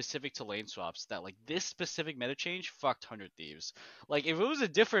specific to lane swaps that like this specific meta change fucked 100 Thieves. Like if it was a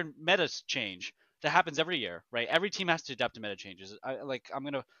different meta change that happens every year, right? Every team has to adapt to meta changes.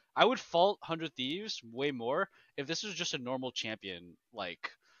 I would fault 100 Thieves way more if this was just a normal champion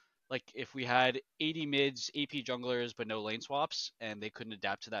like if we had 80 mids, AP junglers, but no lane swaps, and they couldn't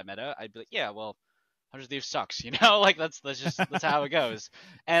adapt to that meta, I'd be like, yeah, well, 100 Thieves sucks, you know? Like that's how it goes.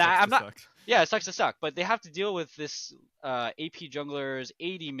 And Sucks I'm to not. suck. Yeah, it sucks to suck, but they have to deal with this AP junglers,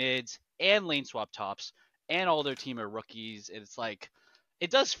 80 mids, and lane swap tops, and all their team are rookies. And it's like, it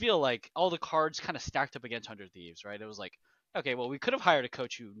does feel like all the cards kind of stacked up against 100 Thieves, right? It was like, okay, well, we could have hired a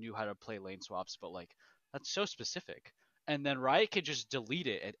coach who knew how to play lane swaps, but like, that's so specific. And then Riot could just delete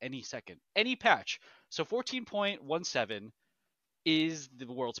it at any second, any patch. So 14.17 is the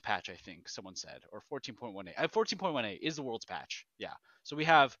world's patch, I think someone said, or 14.18. 14.18 is the world's patch. Yeah. So we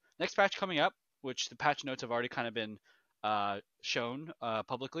have next patch coming up, which the patch notes have already kind of been shown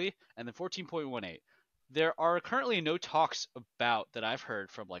publicly, and then 14.18. There are currently no talks about that I've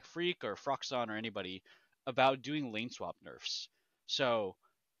heard from like Freak or Froxon or anybody about doing lane swap nerfs. So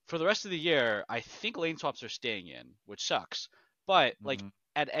for the rest of the year, I think lane swaps are staying in, which sucks. But like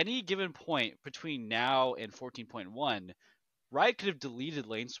at any given point between now and 14.1, Riot could have deleted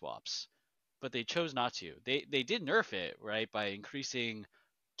lane swaps, but they chose not to. They did nerf it, right, by increasing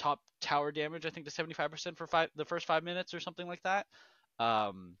top tower damage, I think, to 75% for the first 5 minutes or something like that.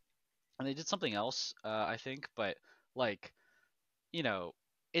 And they did something else, I think, but like, you know,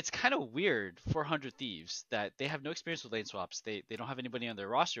 it's kind of weird for 100 Thieves that they have no experience with lane swaps. They don't have anybody on their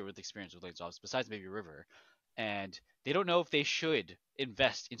roster with experience with lane swaps besides maybe River, and they don't know if they should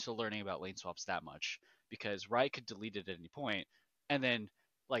invest into learning about lane swaps that much because Riot could delete it at any point, and then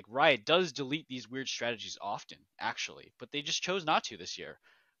like Riot does delete these weird strategies often actually, but they just chose not to this year,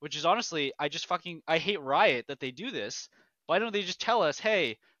 which is honestly I hate Riot that they do this. Why don't they just tell us,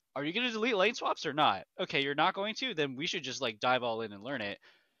 hey, are you going to delete lane swaps or not? Okay, you're not going to, then we should just like dive all in and learn it,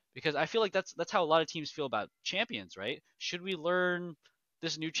 because I feel like that's how a lot of teams feel about champions, right? Should we learn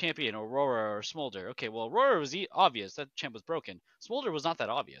this new champion, Aurora or Smolder? Okay, well, Aurora was obvious that champ was broken. Smolder was not that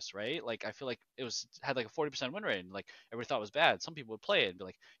obvious, right? Like I feel like it had like a 40% win rate, and like everybody thought it was bad. Some people would play it and be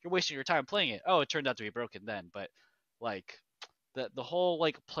like, "You're wasting your time playing it." Oh, it turned out to be broken then. But like the whole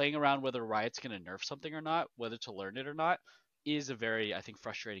like playing around whether Riot's gonna nerf something or not, whether to learn it or not, is a very I think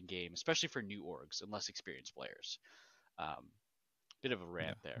frustrating game, especially for new orgs and less experienced players. Um, Bit of a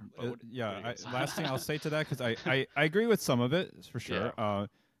rant there. But last thing I'll say to that, because I agree with some of it for sure. Yeah.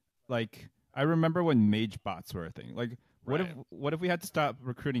 Like I remember when mage bots were a thing. Like Right. what if we had to stop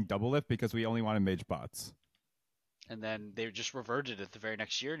recruiting double lift because we only wanted mage bots? And then they just reverted it the very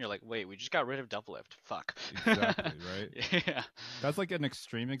next year, and you're like, wait, we just got rid of double lift. Fuck. Exactly, right? Yeah. That's like an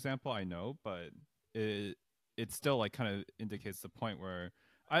extreme example, I know, but it still like kind of indicates the point where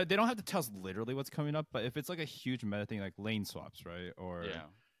they don't have to tell us literally what's coming up, but if it's like a huge meta thing like lane swaps, right? Or Yeah.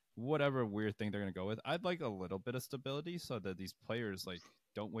 whatever weird thing they're going to go with, I'd like a little bit of stability so that these players like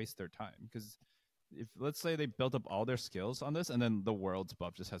don't waste their time. Because if let's say they built up all their skills on this and then the world's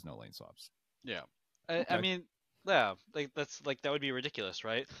buff just has no lane swaps. Yeah. Okay. I mean, Yeah, like that's like that would be ridiculous,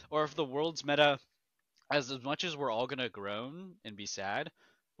 right? Or if the world's meta, as much as we're all gonna groan and be sad,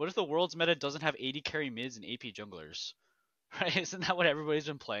 what if the world's meta doesn't have 80 carry mids and AP junglers? Right? Isn't that what everybody's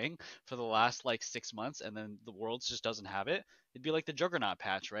been playing for the last like 6 months, and then the Worlds just doesn't have it? It'd be like the Juggernaut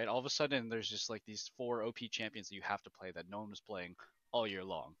patch, right? All of a sudden, there's just like these four OP champions that you have to play that no one was playing all year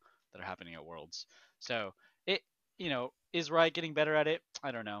long that are happening at Worlds. So it, is Riot getting better at it?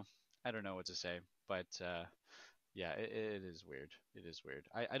 I don't know. I don't know what to say, but yeah, it is weird. It is weird.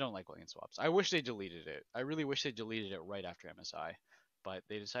 I don't like lane swaps. I wish they deleted it. I really wish they deleted it right after MSI, but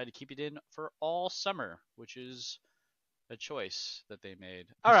they decided to keep it in for all summer, which is a choice that they made.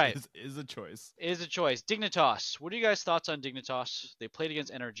 All right, Is a choice. is a choice. Dignitas. What are you guys' thoughts on Dignitas? They played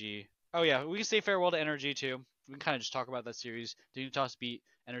against NRG. Oh yeah, we can say farewell to NRG too. We can kind of just talk about that series. Dignitas beat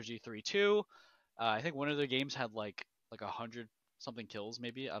NRG 3-2. I think one of their games had like 100 something kills,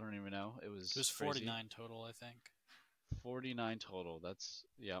 maybe. I don't even know. It was crazy. 49 total, I think. 49 total. That's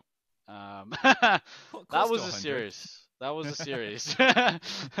yep. Close That to was a 100. series. That was a series.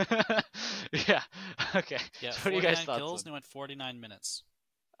 Yeah. Okay. Yeah, So what do you 49 guys thoughts kills, on? and it went 49 minutes.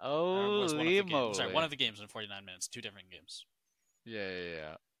 Was one of Holy the games. moly! Sorry, one of the games went 49 minutes. Two different games.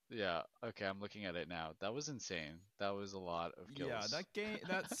 Yeah. Okay, I'm looking at it now. That was insane. That was a lot of kills. Yeah,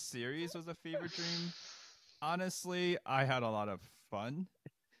 that series was a fever dream. Honestly, I had a lot of fun.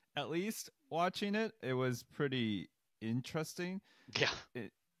 At least watching it, it was pretty interesting. Yeah.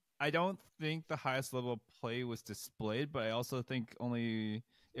 I don't think the highest level of play was displayed, but I also think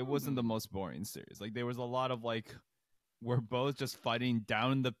it wasn't the most boring series. Like there was a lot of like we're both just fighting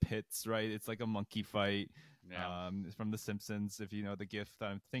down in the pits, right? It's like a monkey fight. Yeah. It's from The Simpsons, if you know the gif that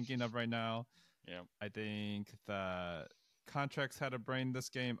I'm thinking of right now. Yeah. I think that Contracts had a brain this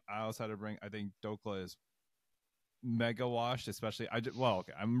game. Isles had a brain. I think Dokla is mega washed, especially.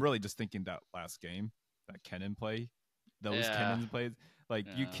 Okay, I'm really just thinking that last game that Kennen play, those Yeah. Kennen plays. Like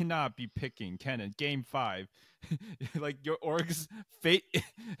you Yeah. cannot be picking Kennen game 5, like your org's fate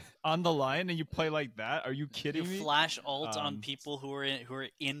on the line, and you play like that. Are you kidding me? You flash ult on people who are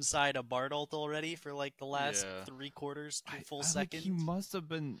inside a Bard ult already for like the last Yeah. 3/4 to a full Like, second. he must have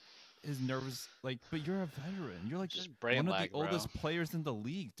been his nerves. Like, but you're a veteran. You're like Just brain one of lag, the oldest bro. players in the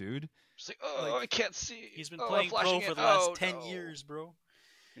league, dude. Just like, oh, I can't see. He's been Oh, I'm playing pro flashing for it. the last Oh, 10 no. years, bro.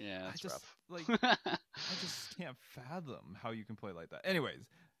 Yeah, that's like rough. I just can't fathom how you can play like that. Anyways,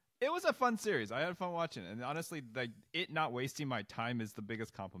 it was a fun series. I had fun watching it, and honestly, like it not wasting my time is the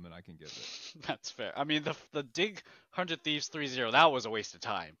biggest compliment I can give it. That's fair. I mean, the Dig 100 Thieves 3-0, that was a waste of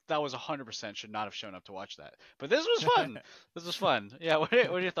time. That was 100% should not have shown up to watch that. But this was fun. This was fun. Yeah, what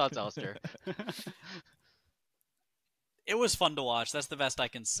are your thoughts, Alistair? It was fun to watch. That's the best I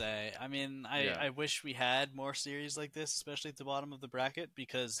can say. I mean, Yeah. I wish we had more series like this, especially at the bottom of the bracket,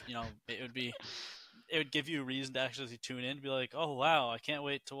 because it would give you a reason to actually tune in, to be like, oh wow, I can't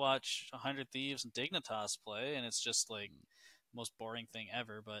wait to watch 100 Thieves and Dignitas play, and it's just like the most boring thing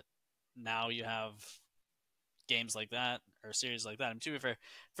ever. But now you have games like that, or series like that. I mean, to be fair,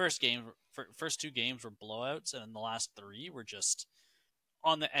 first two games were blowouts, and then the last three were just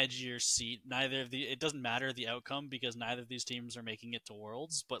on the edge of your seat. It doesn't matter the outcome because neither of these teams are making it to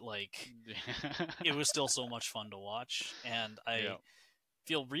Worlds, but like it was still so much fun to watch, and I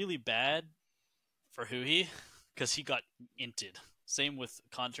feel really bad for Huhi because he got inted. Same with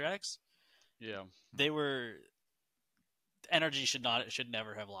Contracts. Yeah. Energy should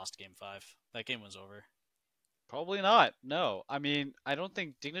never have lost game 5. That game was over. Probably not. No. I mean, I don't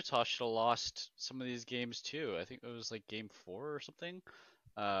think Dignitas should have lost some of these games too. I think it was like game 4 or something.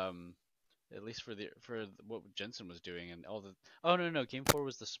 At least for what Jensen was doing and all the. Oh no, game 4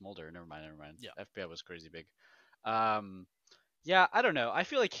 was the Smolder. Never mind. Yeah. FBI was crazy big. Yeah, I don't know. I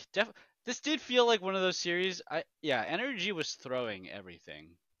feel like this did feel like one of those series. Energy was throwing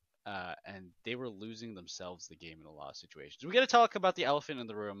everything, and they were losing themselves the game in a lot of situations. We got to talk about the elephant in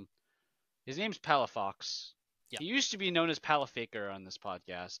the room. His name's Palafox. Yeah. He used to be known as Palafaker on this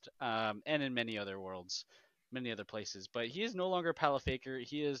podcast, and in many other worlds, many other places. But he is no longer Palafaker.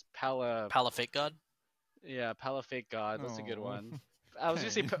 He is Palafake God? Yeah, Palafake God. That's a good Oh. one. I was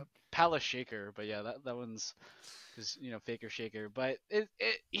gonna say Palashaker, but yeah, that one's because Faker Shaker. But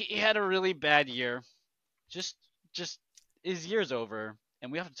he had a really bad year. Just his year's over,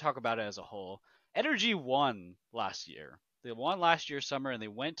 and we have to talk about it as a whole. Energy won last year. They won last year summer, and they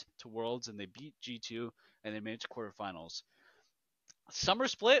went to Worlds, and they beat G2, and they made it to quarterfinals.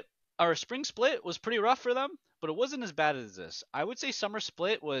 Spring split was pretty rough for them, but it wasn't as bad as this. I would say summer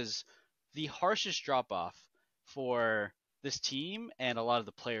split was the harshest drop off for this team and a lot of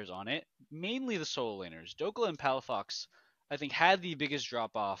the players on it, mainly the solo laners. Dokla and Palafox, I think, had the biggest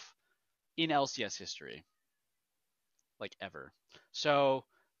drop off in LCS history. like ever. So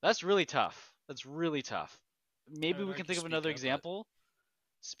that's really tough. That's really tough. I Maybe would we can argue think of another Spica, but example.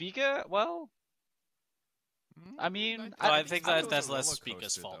 Spica, well, I mean, No, I, I think Spica that was that's a less roller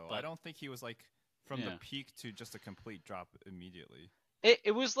Spica's coaster, fault, though. but I don't think he was like from the yeah. peak to just a complete drop immediately.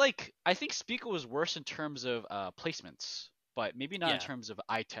 It was like I think Spica was worse in terms of placements, but maybe not in yeah, terms of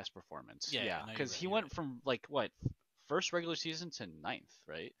eye test performance. yeah, Yeah, no, you're because right, he you're went right. from like what first regular season to ninth,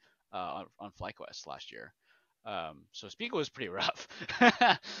 right? On FlyQuest last year. So Spica was pretty rough.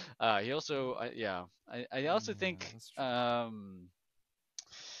 He also, yeah, I also Yeah, think that's true.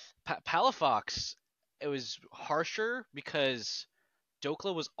 Palafox, it was harsher because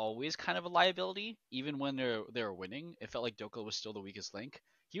Dokla was always kind of a liability, even when they were winning. It felt like Dokla was still the weakest link.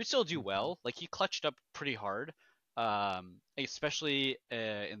 He would still do Mhm. well. Like he clutched up pretty hard, especially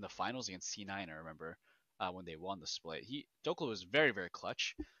in the finals against C9. I remember when they won the split. Dokla was very very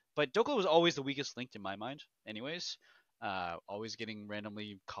clutch, but Dokla was always the weakest link in my mind. Anyways, always getting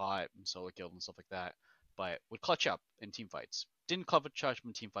randomly caught and solo killed and stuff like that. But would clutch up in team fights. Didn't clutch up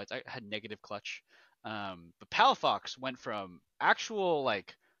in team fights. I had negative clutch. But Palafox went from actual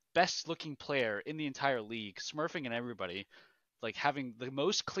like best looking player in the entire league, smurfing and everybody, like having the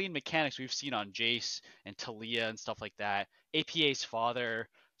most clean mechanics we've seen on Jace and Talia and stuff like that. APA's father,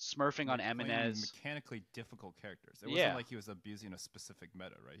 smurfing on Like playing Eminez. mechanically difficult characters. It wasn't Yeah, like he was abusing a specific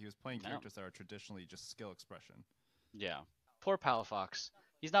meta, right? He was playing no, characters that are traditionally just skill expression. yeah. Poor Palafox.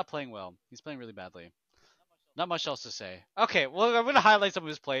 He's not playing well. He's playing really badly. Not much else to say. Okay, well I'm gonna highlight some of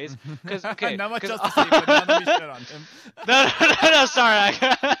his plays because Not much else to say, but now let me shit on him. no, sorry,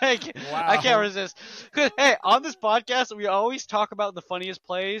 I can't Wow. resist. 'Cause, hey, on this podcast, we always talk about the funniest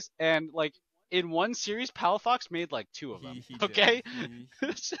plays, and like in one series, Palafox made like two of them. He did. Okay, He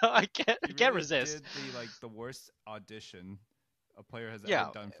so I he can't really resist. did the worst audition a player has ever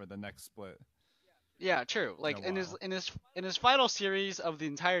Yeah, done for the next split yeah, true. in a Like while. in his final series of the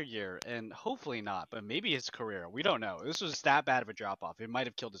entire year, and hopefully not, but maybe his career. We don't know. This was that bad of a drop off. It might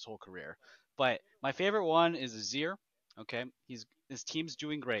have killed his whole career. But my favorite one is Azir. Okay, his team's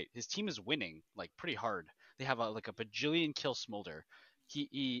doing great. His team is winning like pretty hard. They have like a bajillion kill smolder.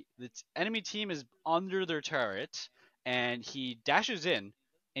 The enemy team is under their turret, and he dashes in,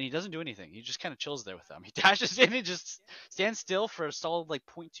 and he doesn't do anything. He just kind of chills there with them. He dashes in and just stands still for a solid like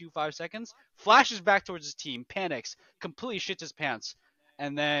 0.25 seconds, flashes back towards his team, panics, completely shits his pants,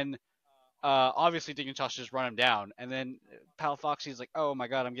 and then obviously Dignitas just run him down, and then Pal Foxy's like, oh my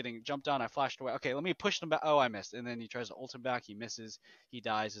god, I'm getting jumped on, I flashed away. Okay, let me push him back. Oh, I missed, and then he tries to ult him back, he misses, he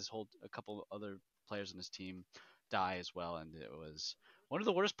dies. A couple other players in his team die as well, and it was one of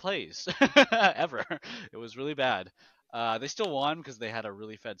the worst plays ever. It was really bad. They still won because they had a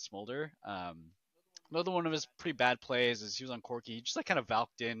really fed Smolder. Another one of his pretty bad plays is he was on Corki. He just like kind of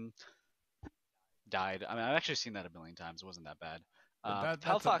valked in, died. I mean, I've actually seen that a million times. It wasn't that bad. But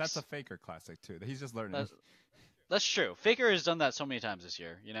But that's a Palafox, faker classic too. He's just learning. that, that's true. Faker has done that so many times this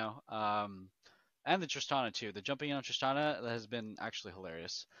year, you know. And the Tristana too. The jumping in on Tristana has been actually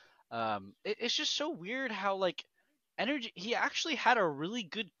hilarious. It's just so weird how like energy. He actually had a really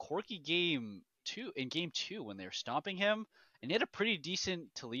good Corki game too in game two when they were stomping him, and he had a pretty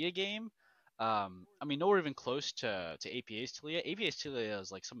decent Talia game. I mean, nowhere even close to APA's Talia. APA's Talia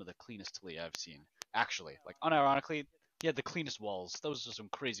is like some of the cleanest Talia I've seen. Actually, like unironically, he had the cleanest walls. Those are some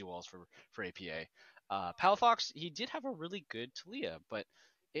crazy walls for APA. Palafox, he did have a really good Talia, but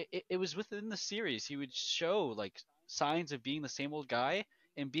it was within the series. He would show like signs of being the same old guy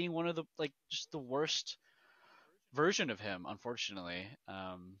and being one of the like just the worst version of him, unfortunately.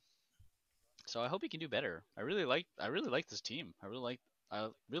 So I hope he can do better. I really like this team. I really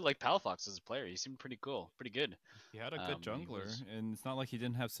like Palafox as a player. He seemed pretty cool, pretty good. He had a good When he jungler, was and it's not like he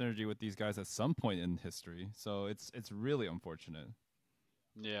didn't have synergy with these guys at some point in history. So it's really unfortunate.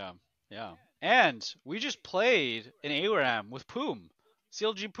 yeah, yeah. And we just played an ARAM with Poom,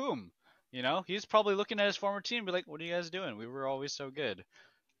 CLG Poom. You know, he's probably looking at his former team, and be like, "What are you guys doing? We were always so good."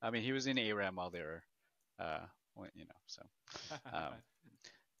 I mean, he was in ARAM while they were, you know. So, um,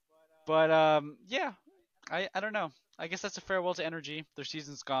 but yeah, I don't know. I guess that's a farewell to Energy. Their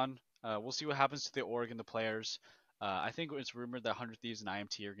season's gone. We'll see what happens to the org and the players. I think it's rumored that 100 Thieves and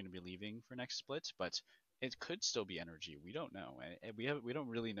IMT are going to be leaving for next split, but it could still be Energy. We don't know. We don't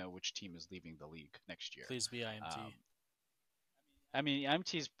really know which team is leaving the league next year. Please be IMT. I mean,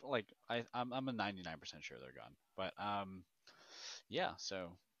 IMT's like I'm a 99% sure they're gone, but yeah.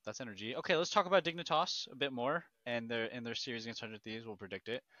 So that's Energy. Okay, let's talk about Dignitas a bit more and their series against 100 Thieves. We'll predict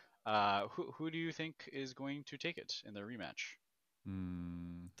it. Who do you think is going to take it in their rematch?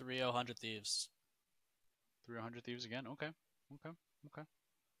 Hmm. 3-0 100 Thieves. 300 Thieves again? Okay. Okay. Okay.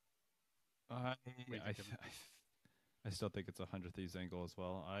 I, What do you I, think of it? I still think it's a 100 Thieves angle as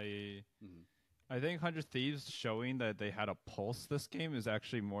well. Mhm. I think 100 Thieves showing that they had a pulse this game is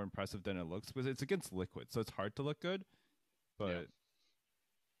actually more impressive than it looks because it's against Liquid, so it's hard to look good. But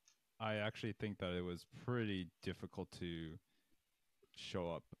I actually think that it was pretty difficult to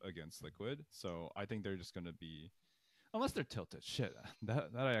show up against Liquid. So I think they're just going to be, unless they're tilted. Shit, that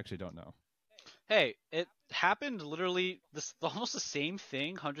I actually don't know. Hey, it happened literally this almost the same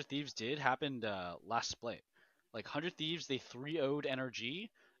thing 100 Thieves did happened last split. Like 100 Thieves, they 3-0'd NRG,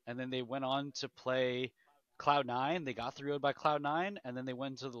 and then they went on to play Cloud9. They got 3-0'd by Cloud9, and then they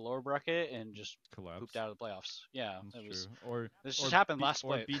went to the lower bracket and just Collapse. pooped out of the playoffs. Yeah, That's it was. true. Or This just happened last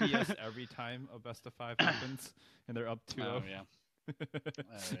or split. BDS every time a best of 5 happens and they're up 2-0. Oh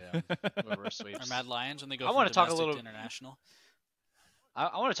yeah. Reverse sweeps. Or Mad Lions when they go I from wanna talk a domestic little- to international.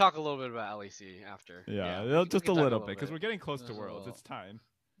 I want to talk a little bit about LEC after. Yeah, we just can a talk little bit because we're getting close to Just a Worlds. little. It's time.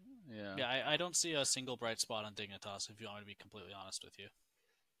 Yeah. Yeah, I don't see a single bright spot on Dignitas, if you want me to be completely honest with you.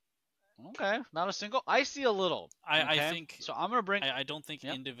 Okay, not a single. I see a little. I okay? think So I'm gonna bring. I don't think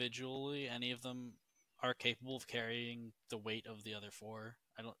Yep. individually any of them are capable of carrying the weight of the other four.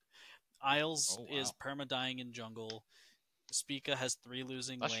 I don't. Isles Oh, wow. is perma-dying in jungle. Spica has 3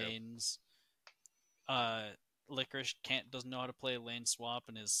 losing That's true. lanes. Licorice doesn't know how to play lane swap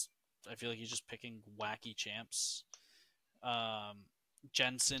and I feel like he's just picking wacky champs.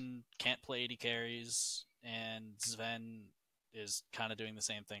 Jensen can't play AD carries, and Sven is kind of doing the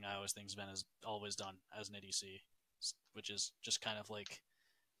same thing I always think Sven has always done as an ADC, which is just kind of like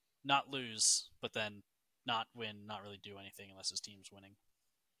not lose, but then not win, not really do anything unless his team's winning.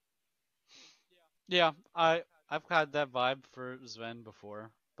 Yeah, I've had that vibe for Sven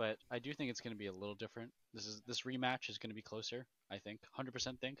before, but I do think it's gonna be a little different. This rematch is gonna be closer. I think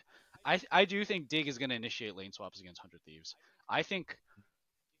 100% think. I do think Dig is gonna initiate lane swaps against 100 Thieves. I think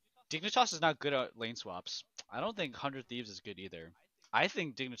Dignitas is not good at lane swaps. I don't think 100 Thieves is good either. I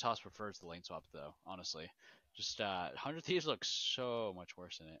think Dignitas prefers the lane swap though, honestly. Just 100 Thieves looks so much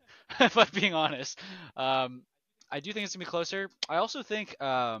worse in it. If I'm being honest, I do think it's gonna be closer. I also think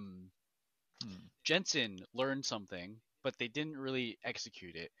Jensen learned something, but they didn't really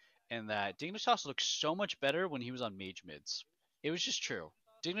execute it. And that Dignitas looked so much better when he was on mage mids. It was just true.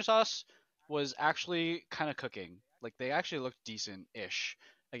 Dignitas was actually kind of cooking. Like they actually looked decent-ish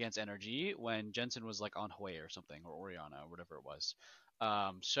against NRG when Jensen was like on Hwei or something, or Oriana or whatever it was.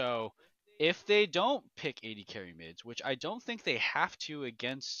 So if they don't pick AD carry mids, which I don't think they have to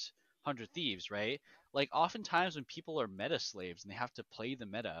against 100 Thieves, right? Like oftentimes when people are meta slaves and they have to play the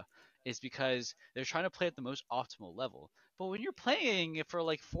meta, is because they're trying to play at the most optimal level. But when you're playing for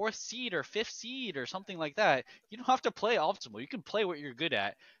like 4th seed or 5th seed or something like that, you don't have to play optimal. You can play what you're good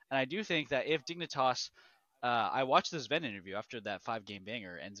at. And I do think that if Dignitas, I watched the Sven interview after that 5-game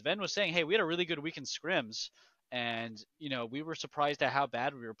banger, and Sven was saying, hey, we had a really good week in scrims, and we were surprised at how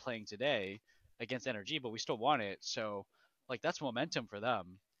bad we were playing today against NRG, but we still won it. So like that's momentum for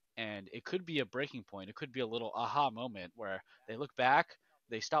them. And it could be a breaking point. It could be a little aha moment where they look back,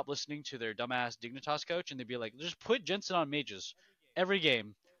 they stop listening to their dumbass Dignitas coach, and they'd be like, just put Jensen on mages every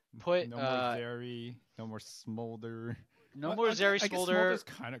game. Put no more Zeri, no more Smolder. no more Zeri I guess Smolder. Smolder's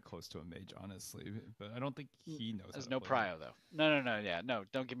kind of close to a mage, honestly, but I don't think he knows. There's how no to play. prio though. No, yeah, no.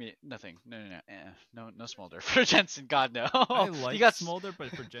 Don't give me nothing. No Smolder for Jensen. God no. I like you got Smolder, but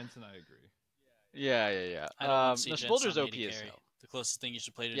for Jensen, I agree. Yeah. I don't want to see No, Jensen Smolder's on OP AD as carry. hell. The closest thing you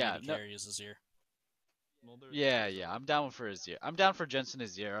should play to Yeah, AD no- carry is Azir. Yeah. I'm down for Azir. I'm down for Jensen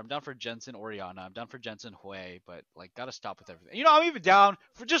Azir. I'm down for Jensen Oriana. I'm down for Jensen Hwei. But like, gotta stop with everything. I'm even down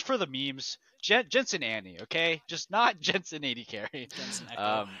for just for the memes. Jensen Annie, okay? Just not Jensen AD carry. Jensen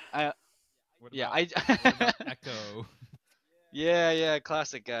Echo. What Yeah, about, I. what about Echo? Yeah,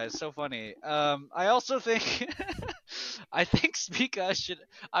 classic guys. So funny. I also think I think Spica should.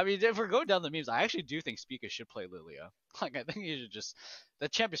 I mean, if we're going down the memes, I actually do think Spica should play Lilia. Like, I think he should just.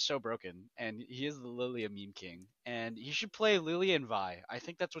 That champ is so broken, and he is the Lilia meme king, and he should play Lilia and Vi. I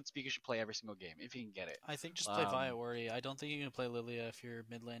think that's what Spica should play every single game if he can get it. I think just play Vi Ori. I don't think you can play Lilia if your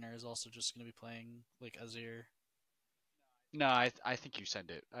mid laner is also just going to be playing like Azir. No, I think you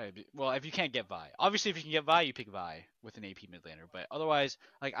send it. Well, if you can't get Vi, obviously if you can get Vi, you pick Vi with an AP mid laner. But otherwise,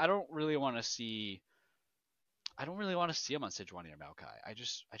 like I don't really want to see him on Sejuani or Maokai. I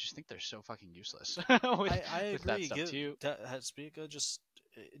just think they're so fucking useless. I with that agree. stuff too. Spica just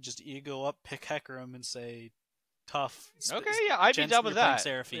ego up, pick Hecarim, and say tough. Okay, yeah, I'd be down with that.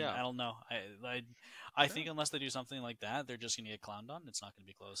 Seraphine. Yeah. I don't know. I think unless they do something like that, they're just going to get clowned on. It's not going to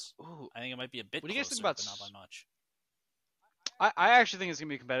be close. Ooh. I think it might be a bit What do you guys closer, think about but not by much. I actually think it's gonna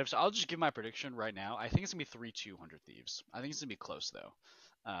be competitive, so I'll just give my prediction right now. I think it's gonna be 3-2 100 Thieves. I think it's gonna be close though.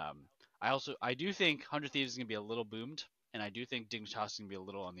 I do think 100 Thieves is going to be a little boomed, and I do think Dignitas is going to be a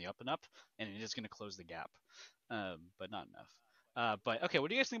little on the up and up, and it is going to close the gap, but not enough. But okay, what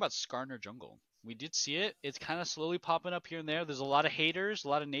do you guys think about Skarner Jungle? We did see it. It's kind of slowly popping up here and there. There's a lot of haters, a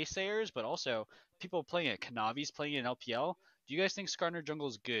lot of naysayers, but also people playing it. Kanavi's playing it in LPL. Do you guys think Skarner Jungle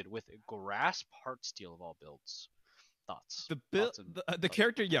is good with Grasp Heartsteel of all builds? Thoughts? The build, Thoughts and the thoughts.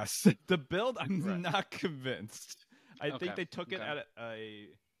 character, yes. The build, I'm Right. not convinced. I Okay. think they took it Okay. at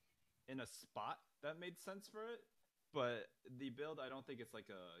in a spot that made sense for it, but the build, I don't think it's like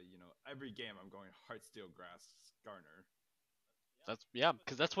every game I'm going Heartsteel Grass Garner. That's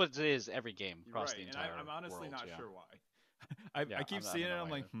because that's what it is every game across Right, the and entire I'm honestly world, not yeah. sure why. Yeah, I keep I seeing don't it. know I'm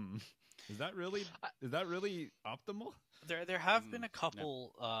like, either. is that really optimal? There have been Mm, a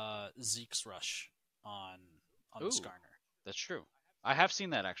couple Zeke's Rush on the Ooh. Skarner. That's true. I have seen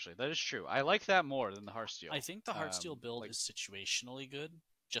that actually. That is true. I like that more than the Heartsteel. I think the Heartsteel build like- is situationally good.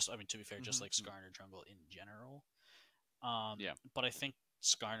 Just, I mean, to be fair, just Mhm. like Skarner Jungle in general. Yeah. But I think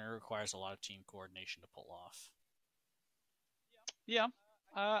Skarner requires a lot of team coordination to pull off. Yeah.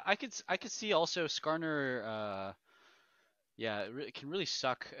 I could see also Skarner. Yeah, it can really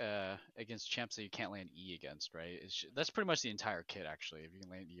suck against champs that you can't land E against, right? That's pretty much the entire kit actually, if you can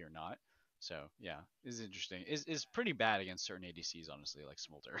land E or not. So yeah, is interesting. Is pretty bad against certain ADCs, honestly, like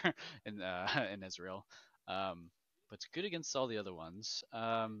Smolder and and Ezreal. But it's good against all the other ones.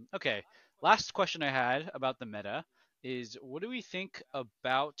 Okay, last question I had about the meta is what do we think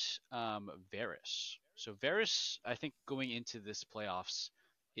about Varus? So Varus, I think going into this playoffs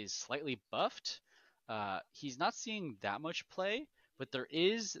is slightly buffed. He's not seeing that much play, but there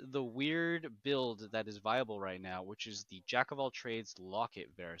is the weird build that is viable right now, which is the Jack of all trades Locket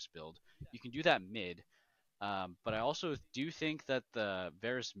Varus build. You can do that mid, but I also do think that the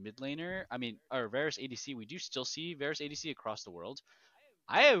Varus mid laner, or Varus ADC, we do still see Varus ADC across the world.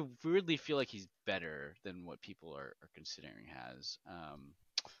 I weirdly feel like he's better than what people are considering has.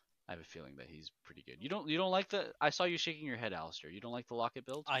 I have a feeling that he's pretty good. You don't like the? I saw you shaking your head, Alistair. You don't like the Locket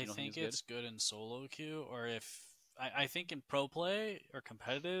build? I You don't think it's it's good in solo queue, or I think in pro play or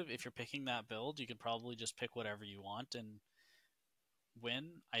competitive, if you're picking that build, you could probably just pick whatever you want and win.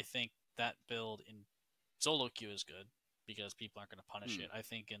 I think that build in solo queue is good because people aren't going to punish it. I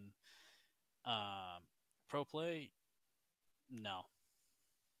think in pro play, no.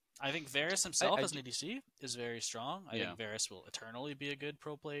 I think Varus himself as an ADC is very strong. I think Varus will eternally be a good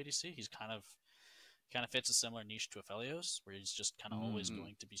pro play ADC. He's kind of fits a similar niche to Aphelios, where he's just kind of always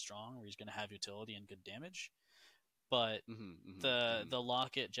going to be strong, where he's going to have utility and good damage. But the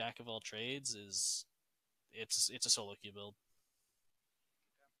Locket Jack of all trades it's a solo queue build.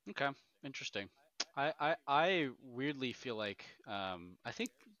 Okay, interesting. I weirdly feel like I think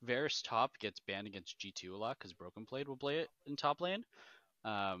Varus top gets banned against G2 a lot because Broken Blade will play it in top lane,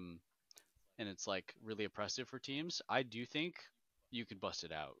 and it's like really oppressive for teams. I do think you could bust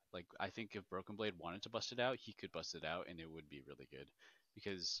it out. Like I think if Broken Blade wanted to bust it out, he could bust it out, and it would be really good.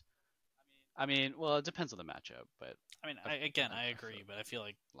 Because well, it depends on the matchup, but I agree, but I feel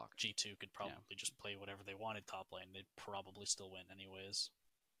like G2 could probably just play whatever they wanted top lane. They'd probably still win anyways.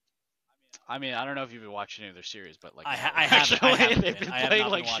 I don't know if you've been watching any of their series, but like I haven't they've been playing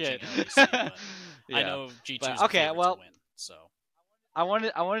like shit. LEC, but I know G2's the favorite to win, so I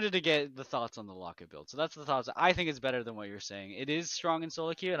wanted to get the thoughts on the Locket build. So that's the thoughts. I think it's better than what you're saying. It is strong in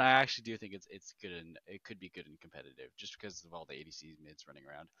solo queue, and I actually do think it's good and it could be good and competitive just because of all the ADC mids running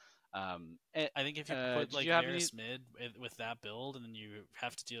around. I think if you put like Varus mid with that build, and then you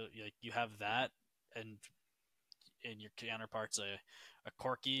have to deal like you have that, and your counterpart's a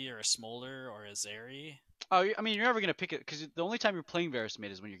Corki or a Smolder or a Zeri. Oh, you're never gonna pick it because the only time you're playing Varus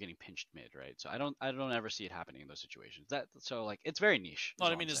mid is when you're getting pinched mid, right? So I don't ever see it happening in those situations. It's very niche.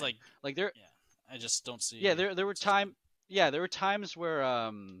 What I mean is like there. Yeah, I just don't see. Yeah, there were times where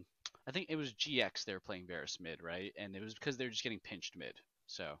I think it was GX they were playing Varus mid, right? And it was because they were just getting pinched mid.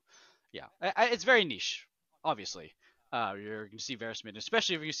 So yeah, it's very niche, obviously. You're going to see Varus mid,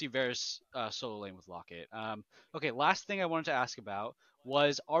 especially if you see Varus solo lane with Locket. Okay, last thing I wanted to ask about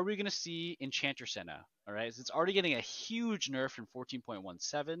was, are we going to see Enchanter Senna? All right, so it's already getting a huge nerf in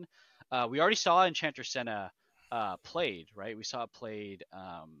 14.17. We already saw Enchanter Senna played, right? We saw it played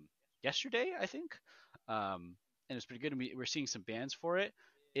yesterday, I think, and it was pretty good. And we're seeing some bans for it.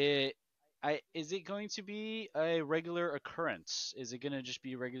 Is it going to be a regular occurrence? Is it going to just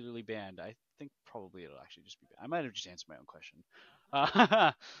be regularly banned? I think probably it'll actually just be banned. I might have just answered my own question.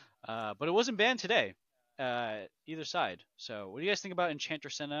 But it wasn't banned today, either side. So what do you guys think about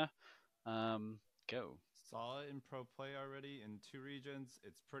Enchanter Senna? Go. Saw it in pro play already in 2 regions.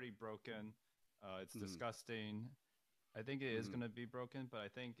 It's pretty broken. It's disgusting. I think it is Mhm. going to be broken, but I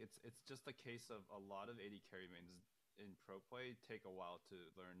think it's just a case of a lot of AD carry mains in pro play take a while to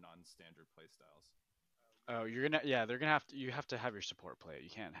learn non-standard play styles. Oh, you're gonna yeah, they're gonna have to you have to have your support play it. You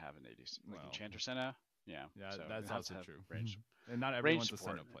can't have an AD like Well, Enchanter Senna. Yeah, yeah, so that's you have to also have true. range And not range everyone's a support.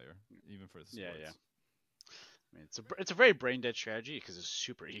 Senna player, even for the Yeah, yeah. sports. I mean, it's a very brain dead strategy because it's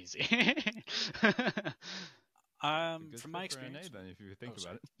super easy. A good From my fit for experience, NA then, if you oh think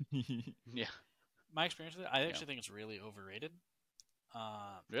about sorry, it. Yeah, my experience with it, I yeah. actually think it's really overrated.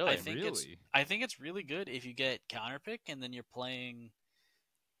 I Really? think Really? it's really good if you get counterpick and then you're playing,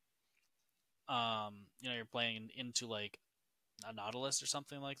 you're playing into like a Nautilus or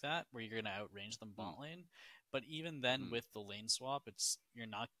something like that, where you're gonna outrange them Mm, bot lane. But even then, mm. with the lane swap, you're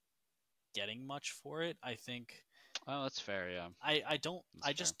not getting much for it. I think Oh, that's fair. Yeah, that's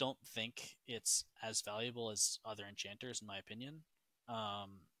I fair. just don't think it's as valuable as other enchanters in my opinion.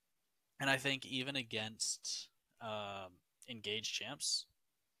 Um, and I think even against engaged champs,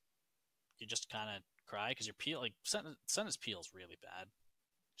 you just kind of cry because your peel like Senna's peel is really bad.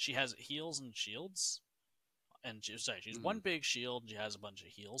 She has heals and shields, and she's Mm, one big shield. She has a bunch of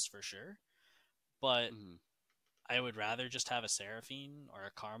heals for sure, but mm. I would rather just have a Seraphine or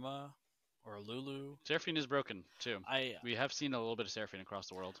a Karma or a Lulu. Seraphine is broken too. I We have seen a little bit of Seraphine across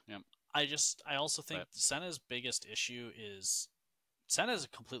the world. Yeah, I also think but Senna's biggest issue is Senna is a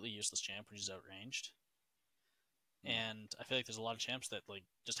completely useless champ when she's outranged, mm. and I feel like there's a lot of champs that like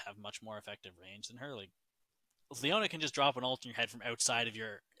just have much more effective range than her. Like Leona can just drop an ult in your head from outside of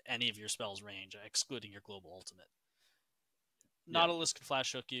your any of your spells range, excluding your global ultimate. Yeah, Nautilus can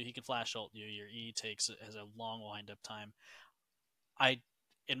flash hook you. He can flash ult you. Your E has a long wind up time. I,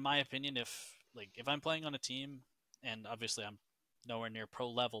 in my opinion, if I'm playing on a team, and obviously I'm nowhere near pro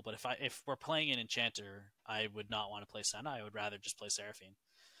level, but if we're playing an enchanter, I would not want to play Senna. I would rather just play Seraphine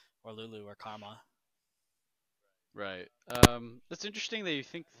or Lulu or Karma. right. That's interesting that you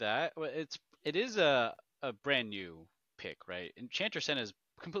think that. Well, it is a brand new pick, right? Enchanter Senna is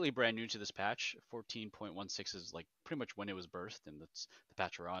completely brand new to this patch. 14.16 is like pretty much when it was birthed, and that's the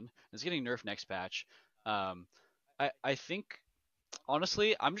patch we're on. It's getting nerfed next patch. Um, I think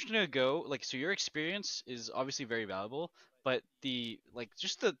honestly, I'm just gonna go like so. Your experience is obviously very valuable, but the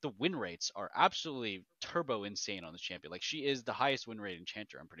win rates are absolutely turbo insane on this champion. Like she is the highest win rate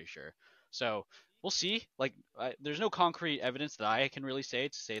enchanter, I'm pretty sure. So we'll see. Like there's no concrete evidence that I can really say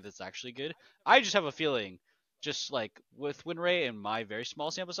that's actually good. I just have a feeling, just like with win rate and my very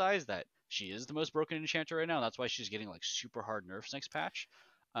small sample size, that she is the most broken enchanter right now. That's why she's getting like super hard nerfs next patch.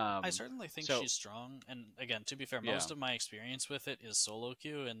 I Um, certainly think so she's strong, and again, to be fair, yeah, most of my experience with it is solo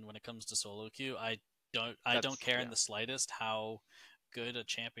queue, and when it comes to solo queue, I don't that's care in yeah. the slightest how good a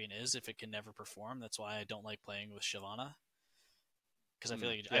champion is if it can never perform. That's why I don't like playing with Shyvana. Because I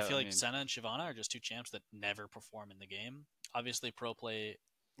Yeah, feel I like mean, Senna and Shyvana are just two champs that never perform in the game. Obviously, pro play,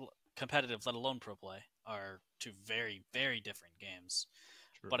 competitive, let alone pro play, are two very very different games.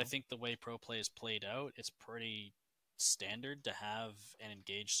 But I True. think the way pro play is played out, it's pretty standard to have an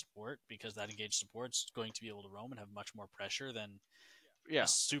engaged support because that engaged support is going to be able to roam and have much more pressure than a yeah,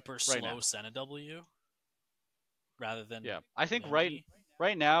 super right slow now. Senna W rather than Yeah, I think Leonie.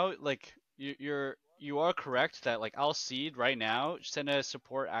 right now, like you are correct that like Alcide right now, Senna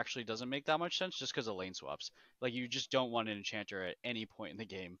support actually doesn't make that much sense just because of lane swaps. Like you just don't want an enchanter at any point in the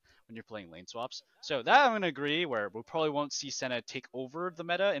game when you're playing lane swaps. So that I'm gonna agree. Where we probably won't see Senna take over the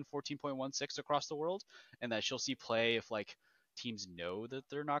meta in 14.16 across the world, and that she'll see play if like teams know that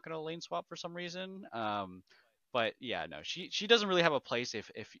they're not gonna lane swap for some reason. But yeah, no, she doesn't really have a place if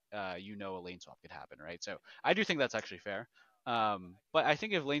you know a lane swap could happen, right? So I do think that's actually fair. But I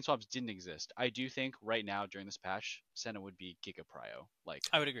think if lane swaps didn't exist, I do think right now during this patch, Senna would be Giga Prio,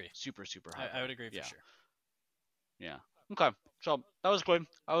 like I would agree. super super high I prio. would agree for Yeah, sure. yeah. Okay, so that was good.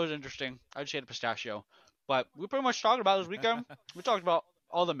 That was interesting. I just ate a pistachio, but we pretty much talked about this weekend. We talked about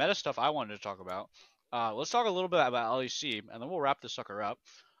all the meta stuff I wanted to talk about. Let's talk a little bit about LEC, and then we'll wrap this sucker up.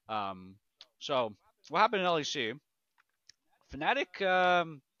 Um, so what happened in LEC? Fnatic,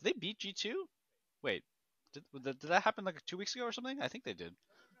 did they beat G2? Wait, did that happen like 2 weeks ago or something? I think they did.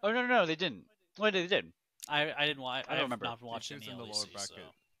 Oh no, they didn't. Wait, they did. I didn't watch. I I don't have remember. not watched G2's any in the lower LEC, so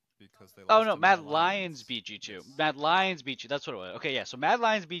bracket because they Oh lost no, to Mad Mad Lions Lions. beat G2. Yes. Mad Lions beat you. That's what it was. Okay, yeah. So Mad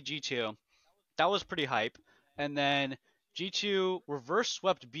Lions beat G2. That was pretty hype. And then G2 reverse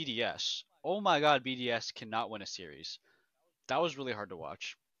swept BDS. Oh my God, BDS cannot win a series. That was really hard to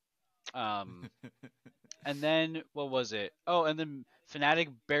watch. Um, and then what was it? Oh, and then Fnatic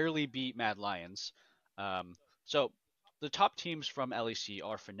barely beat Mad Lions. So the top teams from LEC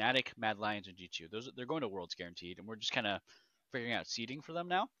are Fnatic, Mad Lions, and G2. They're going to Worlds guaranteed, and we're just kind of figuring out seeding for them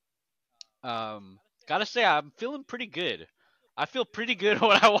now. Um, gotta say I'm feeling pretty good. I feel pretty good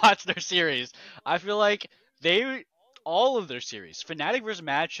when I watch their series. I feel like they all of their series, Fnatic versus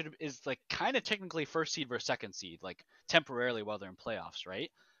Mad is like kind of technically first seed versus second seed, like temporarily while they're in playoffs,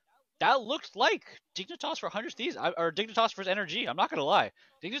 right? That looked like Dignitas for 100 Thieves, or Dignitas versus NRG. I'm not gonna lie,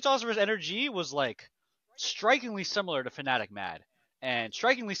 Dignitas versus NRG was like strikingly similar to Fnatic Mad, and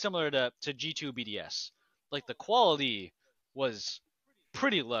strikingly similar to G2 BDS. Like the quality was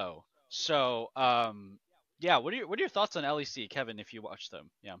pretty low. So yeah, what are your thoughts on LEC, Kevin? If you watch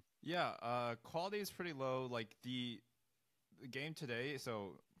them, yeah. Yeah, quality is pretty low. Like the game today.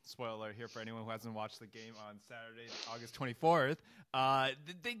 So spoiler alert here for anyone who hasn't watched the game on Saturday, August 24th.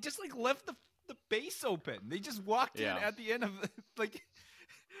 They just like left the base open. They just walked in Yeah. at the end of like.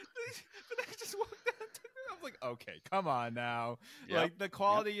 They just walked down. I'm like, okay, come on now. Yep. Like the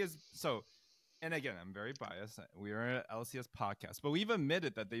quality is so. And again, I'm very biased. We are an LCS podcast, but we've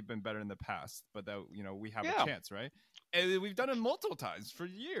admitted that they've been better in the past, but that we have Yeah. a chance, right? And we've done it multiple times for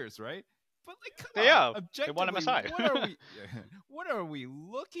years, right? But like, come Yeah, on, they won objectively, MSI. what are we? What are we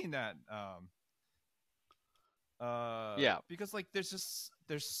looking at? Yeah. Because like, there's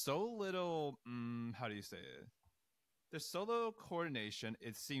so little. How do you say it? There's so little coordination.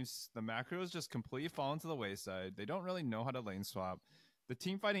 It seems the macros just completely fall into the wayside. They don't really know how to lane swap. The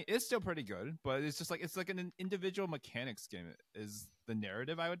team fighting is still pretty good, but it's like an individual mechanics game is the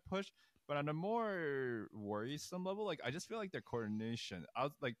narrative I would push. But on a more worrisome level, like I just feel like their coordination,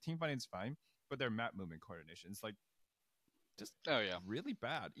 like team fighting is fine, but their map movement coordination is like just really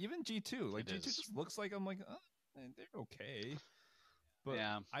bad. Even G2, like G2 just looks like I'm like they're okay, but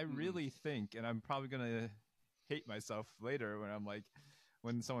Yeah. I really think, and I'm probably gonna hate myself later when I'm like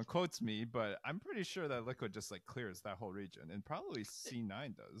when someone quotes me, but I'm pretty sure that Liquid just like clears that whole region, and probably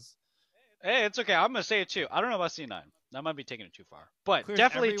C9 does. Hey, it's okay. I'm gonna say it too. I don't know about C9. That might be taking it too far, but Clears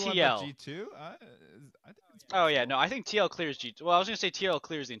definitely everyone TL. but G2. I think it's Oh yeah, possible. no, I think TL clears G2. Well, I was gonna say TL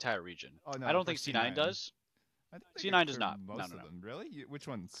clears the entire region. Oh no, I don't for think C9 does. I think they C9 could does clear not. most No. of them. Really? Which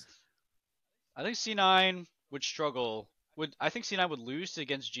ones? I think C9 would struggle. I think C9 would lose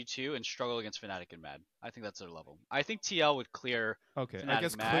against G2 and struggle against Fnatic and Mad. I think that's their level. I think TL would clear. Okay, Fnatic, I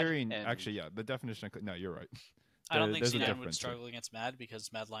guess Mad, clearing. and... Actually, yeah, the definition. No, you're right. I don't think there's a C9 would difference, struggle against Mad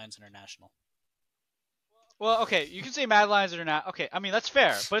because Mad Lions International. Well, okay, you can say Mad Lions are not. Okay, I mean that's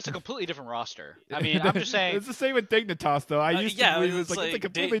fair, but it's a completely different roster. I mean, I'm just saying. It's the same with Dignitas, though. I used to believe it's like a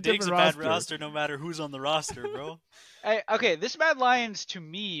completely Dig's different a roster. bad roster no matter who's on the roster, bro. Okay, this Mad Lions to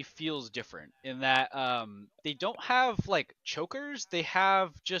me feels different in that they don't have like chokers. They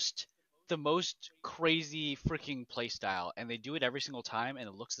have just the most crazy freaking playstyle, and they do it every single time, and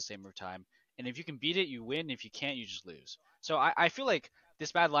it looks the same every time. And if you can beat it, you win. If you can't, you just lose. So I feel like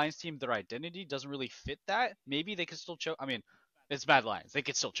this Mad Lions team, their identity doesn't really fit that. Maybe they could still choke. I mean, it's Mad Lions. They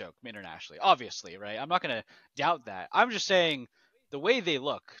could still choke internationally, obviously, right? I'm not gonna doubt that. I'm just saying the way they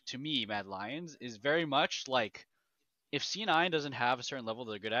look to me, Mad Lions, is very much like if C9 doesn't have a certain level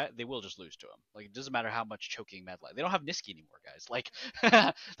they're good at, they will just lose to them. Like it doesn't matter how much choking Mad Lions. They don't have Niski anymore, guys. Like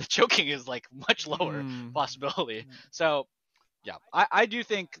the choking is like much lower possibility. So yeah, I do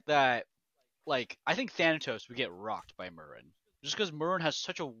think that like I think Thanatos would get rocked by Murren. Just because Murren has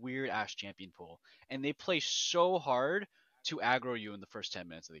such a weird ass champion pool, and they play so hard to aggro you in the first 10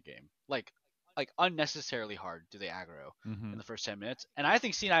 minutes of the game. Like unnecessarily hard do they aggro in the first 10 minutes. And I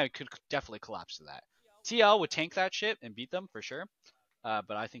think C9 could definitely collapse to that. TL would tank that shit and beat them for sure.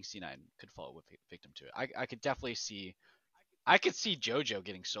 But I think C9 could fall victim to it. I could definitely see I could see JoJo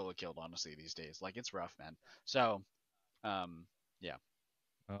getting solo killed honestly these days. Like it's rough, man. So yeah.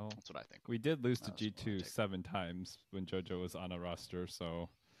 Well, that's what I think. We did lose to G2 7 times when JoJo was on a roster, so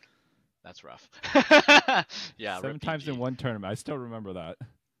that's rough. Yeah, 7 times in one tournament. I still remember that.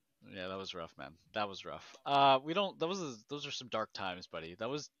 Yeah, that was rough, man. That was rough. We don't. Those are some dark times, buddy. That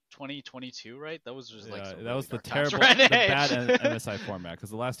was 2022, right? That was just like some that really was the dark times terrible, for the NA. bad MSI format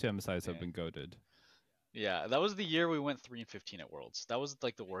because the last 2 MSIs have been goated. Yeah, that was the year we went 3-15 at Worlds. That was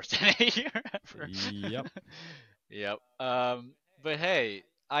like the worst NA year ever. Yep. Yep. But hey,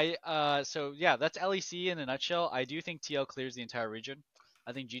 so yeah, that's LEC in a nutshell. I do think TL clears the entire region.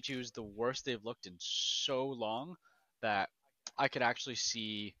 I think G2 is the worst they've looked in so long that I could actually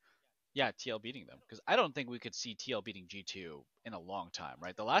see, yeah, TL beating them. Because I don't think we could see TL beating G2 in a long time,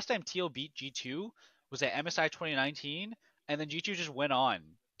 right? The last time TL beat G2 was at MSI 2019, and then G2 just went on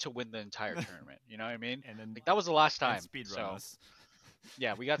to win the entire tournament. You know what I mean? And then like that was the last time. Speedrun us.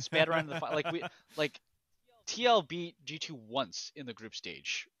 Yeah, we got sped around in the like TL beat G2 once in the group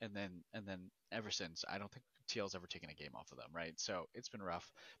stage, and then ever since, I don't think TL's ever taken a game off of them, right? So it's been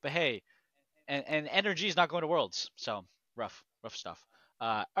rough. But hey, and NRG is not going to Worlds, so rough stuff.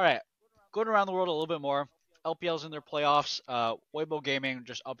 All right, going around the world a little bit more. LPL's in their playoffs. Weibo Gaming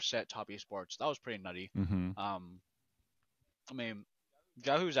just upset Top Esports. That was pretty nutty. Mm-hmm. I mean,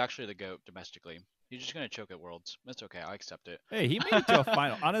 Yahoo's actually the GOAT domestically. He's just gonna choke at Worlds. That's okay. I accept it. Hey, he made it to a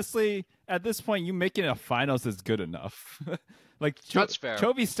final. Honestly, at this point, you making it a finals is good enough. Like That's fair.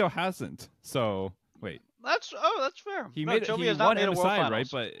 Chovy still hasn't. So wait, That's fair. he No, made Chovy he has won not made a MSI, World right? Finals.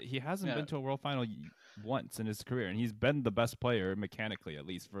 But he hasn't Yeah. been to a world final once in his career, and he's been the best player mechanically, at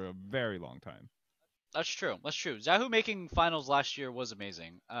least, for a very long time. That's true. That's true. Zahu making finals last year was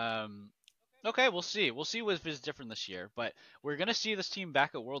amazing. Okay, we'll see. We'll see if it's different this year. But we're gonna see this team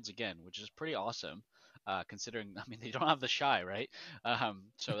back at Worlds again, which is pretty awesome. Considering, I mean, they don't have the shy, right?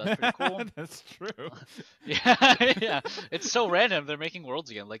 So that's pretty cool. That's true. Yeah, yeah. It's so random. They're making Worlds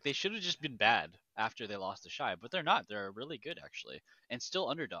again. Like they should have just been bad after they lost the shy, but they're not. They're really good actually, and still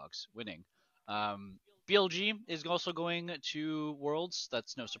underdogs, winning. BLG is also going to Worlds.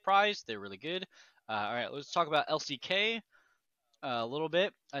 That's no surprise. They're really good. All right, let's talk about LCK a little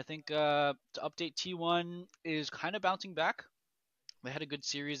bit. I think to update, T1 is kind of bouncing back. They had a good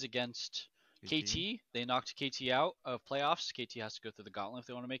series against KT. They knocked KT out of playoffs. KT has to go through the gauntlet if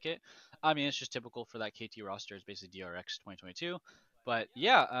they want to make it. I mean, it's just typical for that KT roster. It's basically DRX 2022. But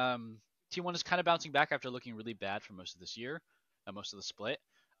yeah, T1 is kind of bouncing back after looking really bad for most of this year, most of the split.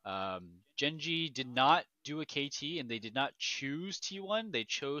 Genji did not do a KT, and they did not choose T1. They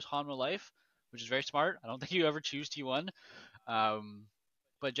chose Hanwha Life, which is very smart. I don't think you ever choose T1.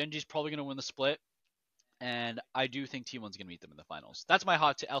 But Genji's probably going to win the split. And I do think T1's going to meet them in the finals. That's my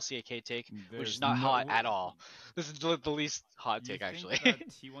hot LCK take, which is not hot at all. This is the least hot take, actually. That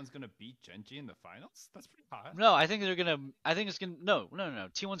T1's gonna beat Genji in the finals? That's pretty hot. No, I think they're gonna. I think it's gonna. No.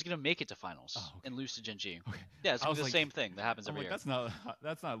 T1's gonna make it to finals and lose to Genji. Okay. Yeah, it's gonna be the like, same thing that happens every year.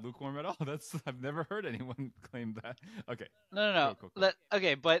 That's not lukewarm at all. I've never heard anyone claim that. Okay. No. Cool.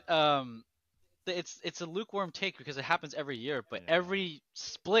 Okay, but it's a lukewarm take because it happens every year. But every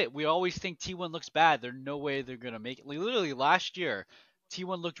split, we always think T1 looks bad. There's no way they're gonna make it. Like, literally last year,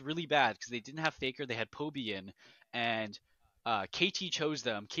 T1 looked really bad because they didn't have Faker. They had Poby in, and KT chose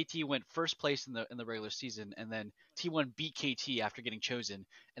them. KT went first place in the regular season, and then T1 beat KT after getting chosen,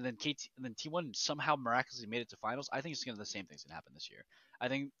 and then T1 somehow miraculously made it to finals. I think the same thing's gonna happen this year. I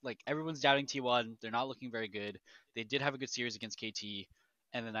think like everyone's doubting T1. They're not looking very good. They did have a good series against KT.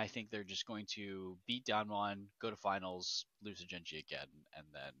 And then I think they're just going to beat down one, go to finals, lose to Genji again, and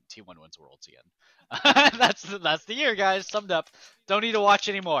then T1 wins Worlds again. That's the year, guys. Summed up. Don't need to watch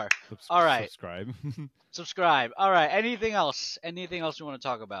anymore. All right. Subscribe. All right. Anything else? Anything else we want to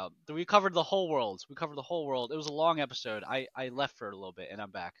talk about? We covered the whole world. It was a long episode. I left for a little bit, and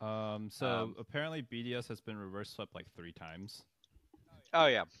I'm back. So apparently BDS has been reverse swept like 3 times. Oh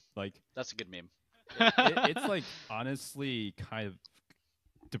yeah. Like that's a good meme. It's like honestly kind of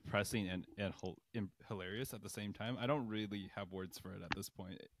depressing and hilarious at the same time. I don't really have words for it at this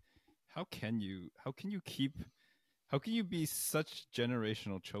point. How can you be such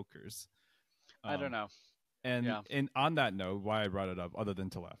generational chokers? I don't know. And on that note, why I brought it up, other than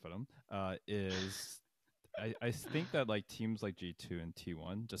to laugh at them, is I think that like teams like G2 and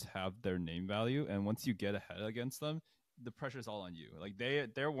T1 just have their name value, and once you get ahead against them, the pressure's all on you. Like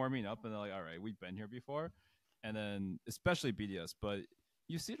they're warming up and they're like, all right, we've been here before, and then especially BDS, but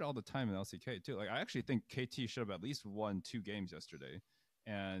you see it all the time in LCK too. Like I actually think KT should have at least won 2 games yesterday,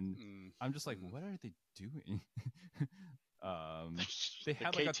 and I'm just like, what are they doing? They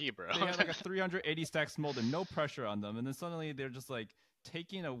had like a 380 stack Smolder, no pressure on them, and then suddenly they're just like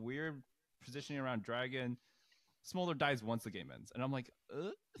taking a weird positioning around Dragon. Smolder dies once the game ends, and I'm like,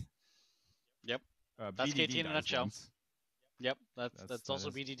 Yep. That's BDD KT in a nutshell. Once. Yep. That's also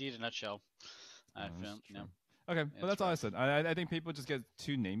BDD in a nutshell. I feel. Okay, but that's all I said. I think people just get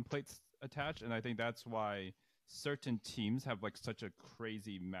 2 nameplates attached, and I think that's why certain teams have like such a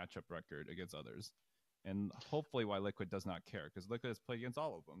crazy matchup record against others, and hopefully why Liquid does not care, because Liquid has played against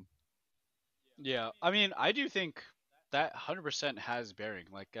all of them. Yeah, I mean, I do think that 100% has bearing.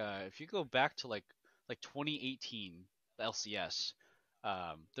 Like, if you go back to like 2018, the LCS,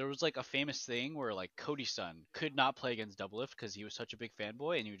 there was like a famous thing where like Cody's son could not play against Doublelift because he was such a big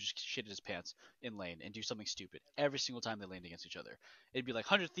fanboy, and he would just shit his pants in lane and do something stupid every single time they laned against each other. It'd be like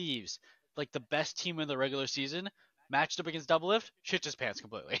 100 Thieves, like the best team in the regular season, matched up against Doublelift, shits his pants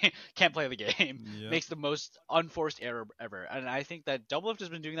completely. Can't play the game. Yep. Makes the most unforced error ever. And I think that Doublelift has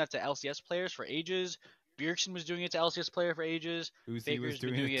been doing that to LCS players for ages. Bjergsen was doing it to LCS player for ages. Uzi was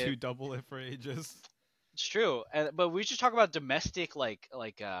doing it to Doublelift for ages. It's true, but we should talk about domestic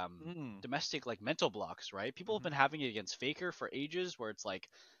domestic like mental blocks, right? People have been having it against Faker for ages, where it's like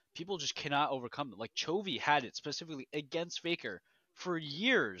people just cannot overcome it. Like Chovy had it specifically against Faker for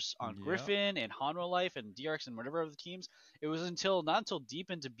years on Yep. Griffin and Hanwha Life and DRX and whatever other teams. It was not until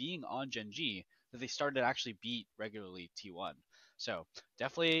deep into being on Gen G that they started to actually beat regularly T1. So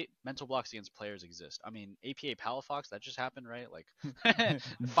definitely mental blocks against players exist. I mean, APA Palafox, that just happened, right? Like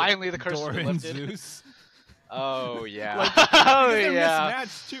finally the curse was Doran lifted. Zeus. Oh yeah. Like, oh because they're yeah.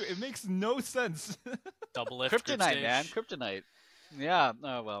 mismatched too. It makes no sense. Double lift group Kryptonite, stage. man. Kryptonite. Yeah.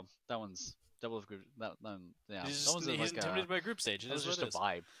 Oh well, that one's double of group. Yeah. He's That one's he's like intimidated by group stage. It that was is what just it a is.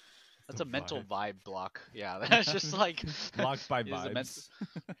 vibe. That's a a mental vibe. vibe block. Yeah, that's just like Blocked by it is a vibes.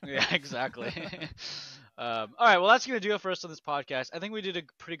 yeah, exactly. All right, well, that's gonna do it for us on this podcast. I think we did a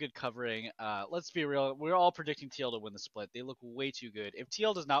pretty good covering. Let's be real, we're all predicting TL to win the split. They look way too good. If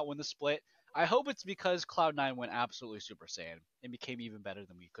TL does not win the split, I hope it's because Cloud9 went absolutely Super Saiyan and became even better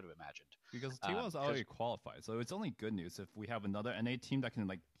than we could have imagined. Because T1 is because- already qualified, so it's only good news if we have another NA team that can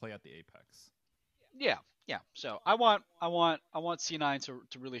like play at the apex. Yeah, yeah. So I want C9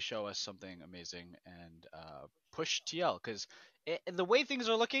 to really show us something amazing and push TL because the way things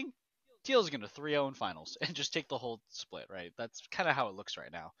are looking, TL is going to 3-0 in finals and just take the whole split, right? That's kind of how it looks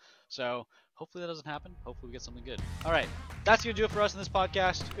right now. So hopefully that doesn't happen. Hopefully we get something good. All right, that's going to do it for us in this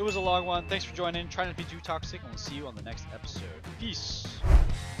podcast. It was a long one. Thanks for joining. Try not to be too toxic, and we'll see you on the next episode. Peace.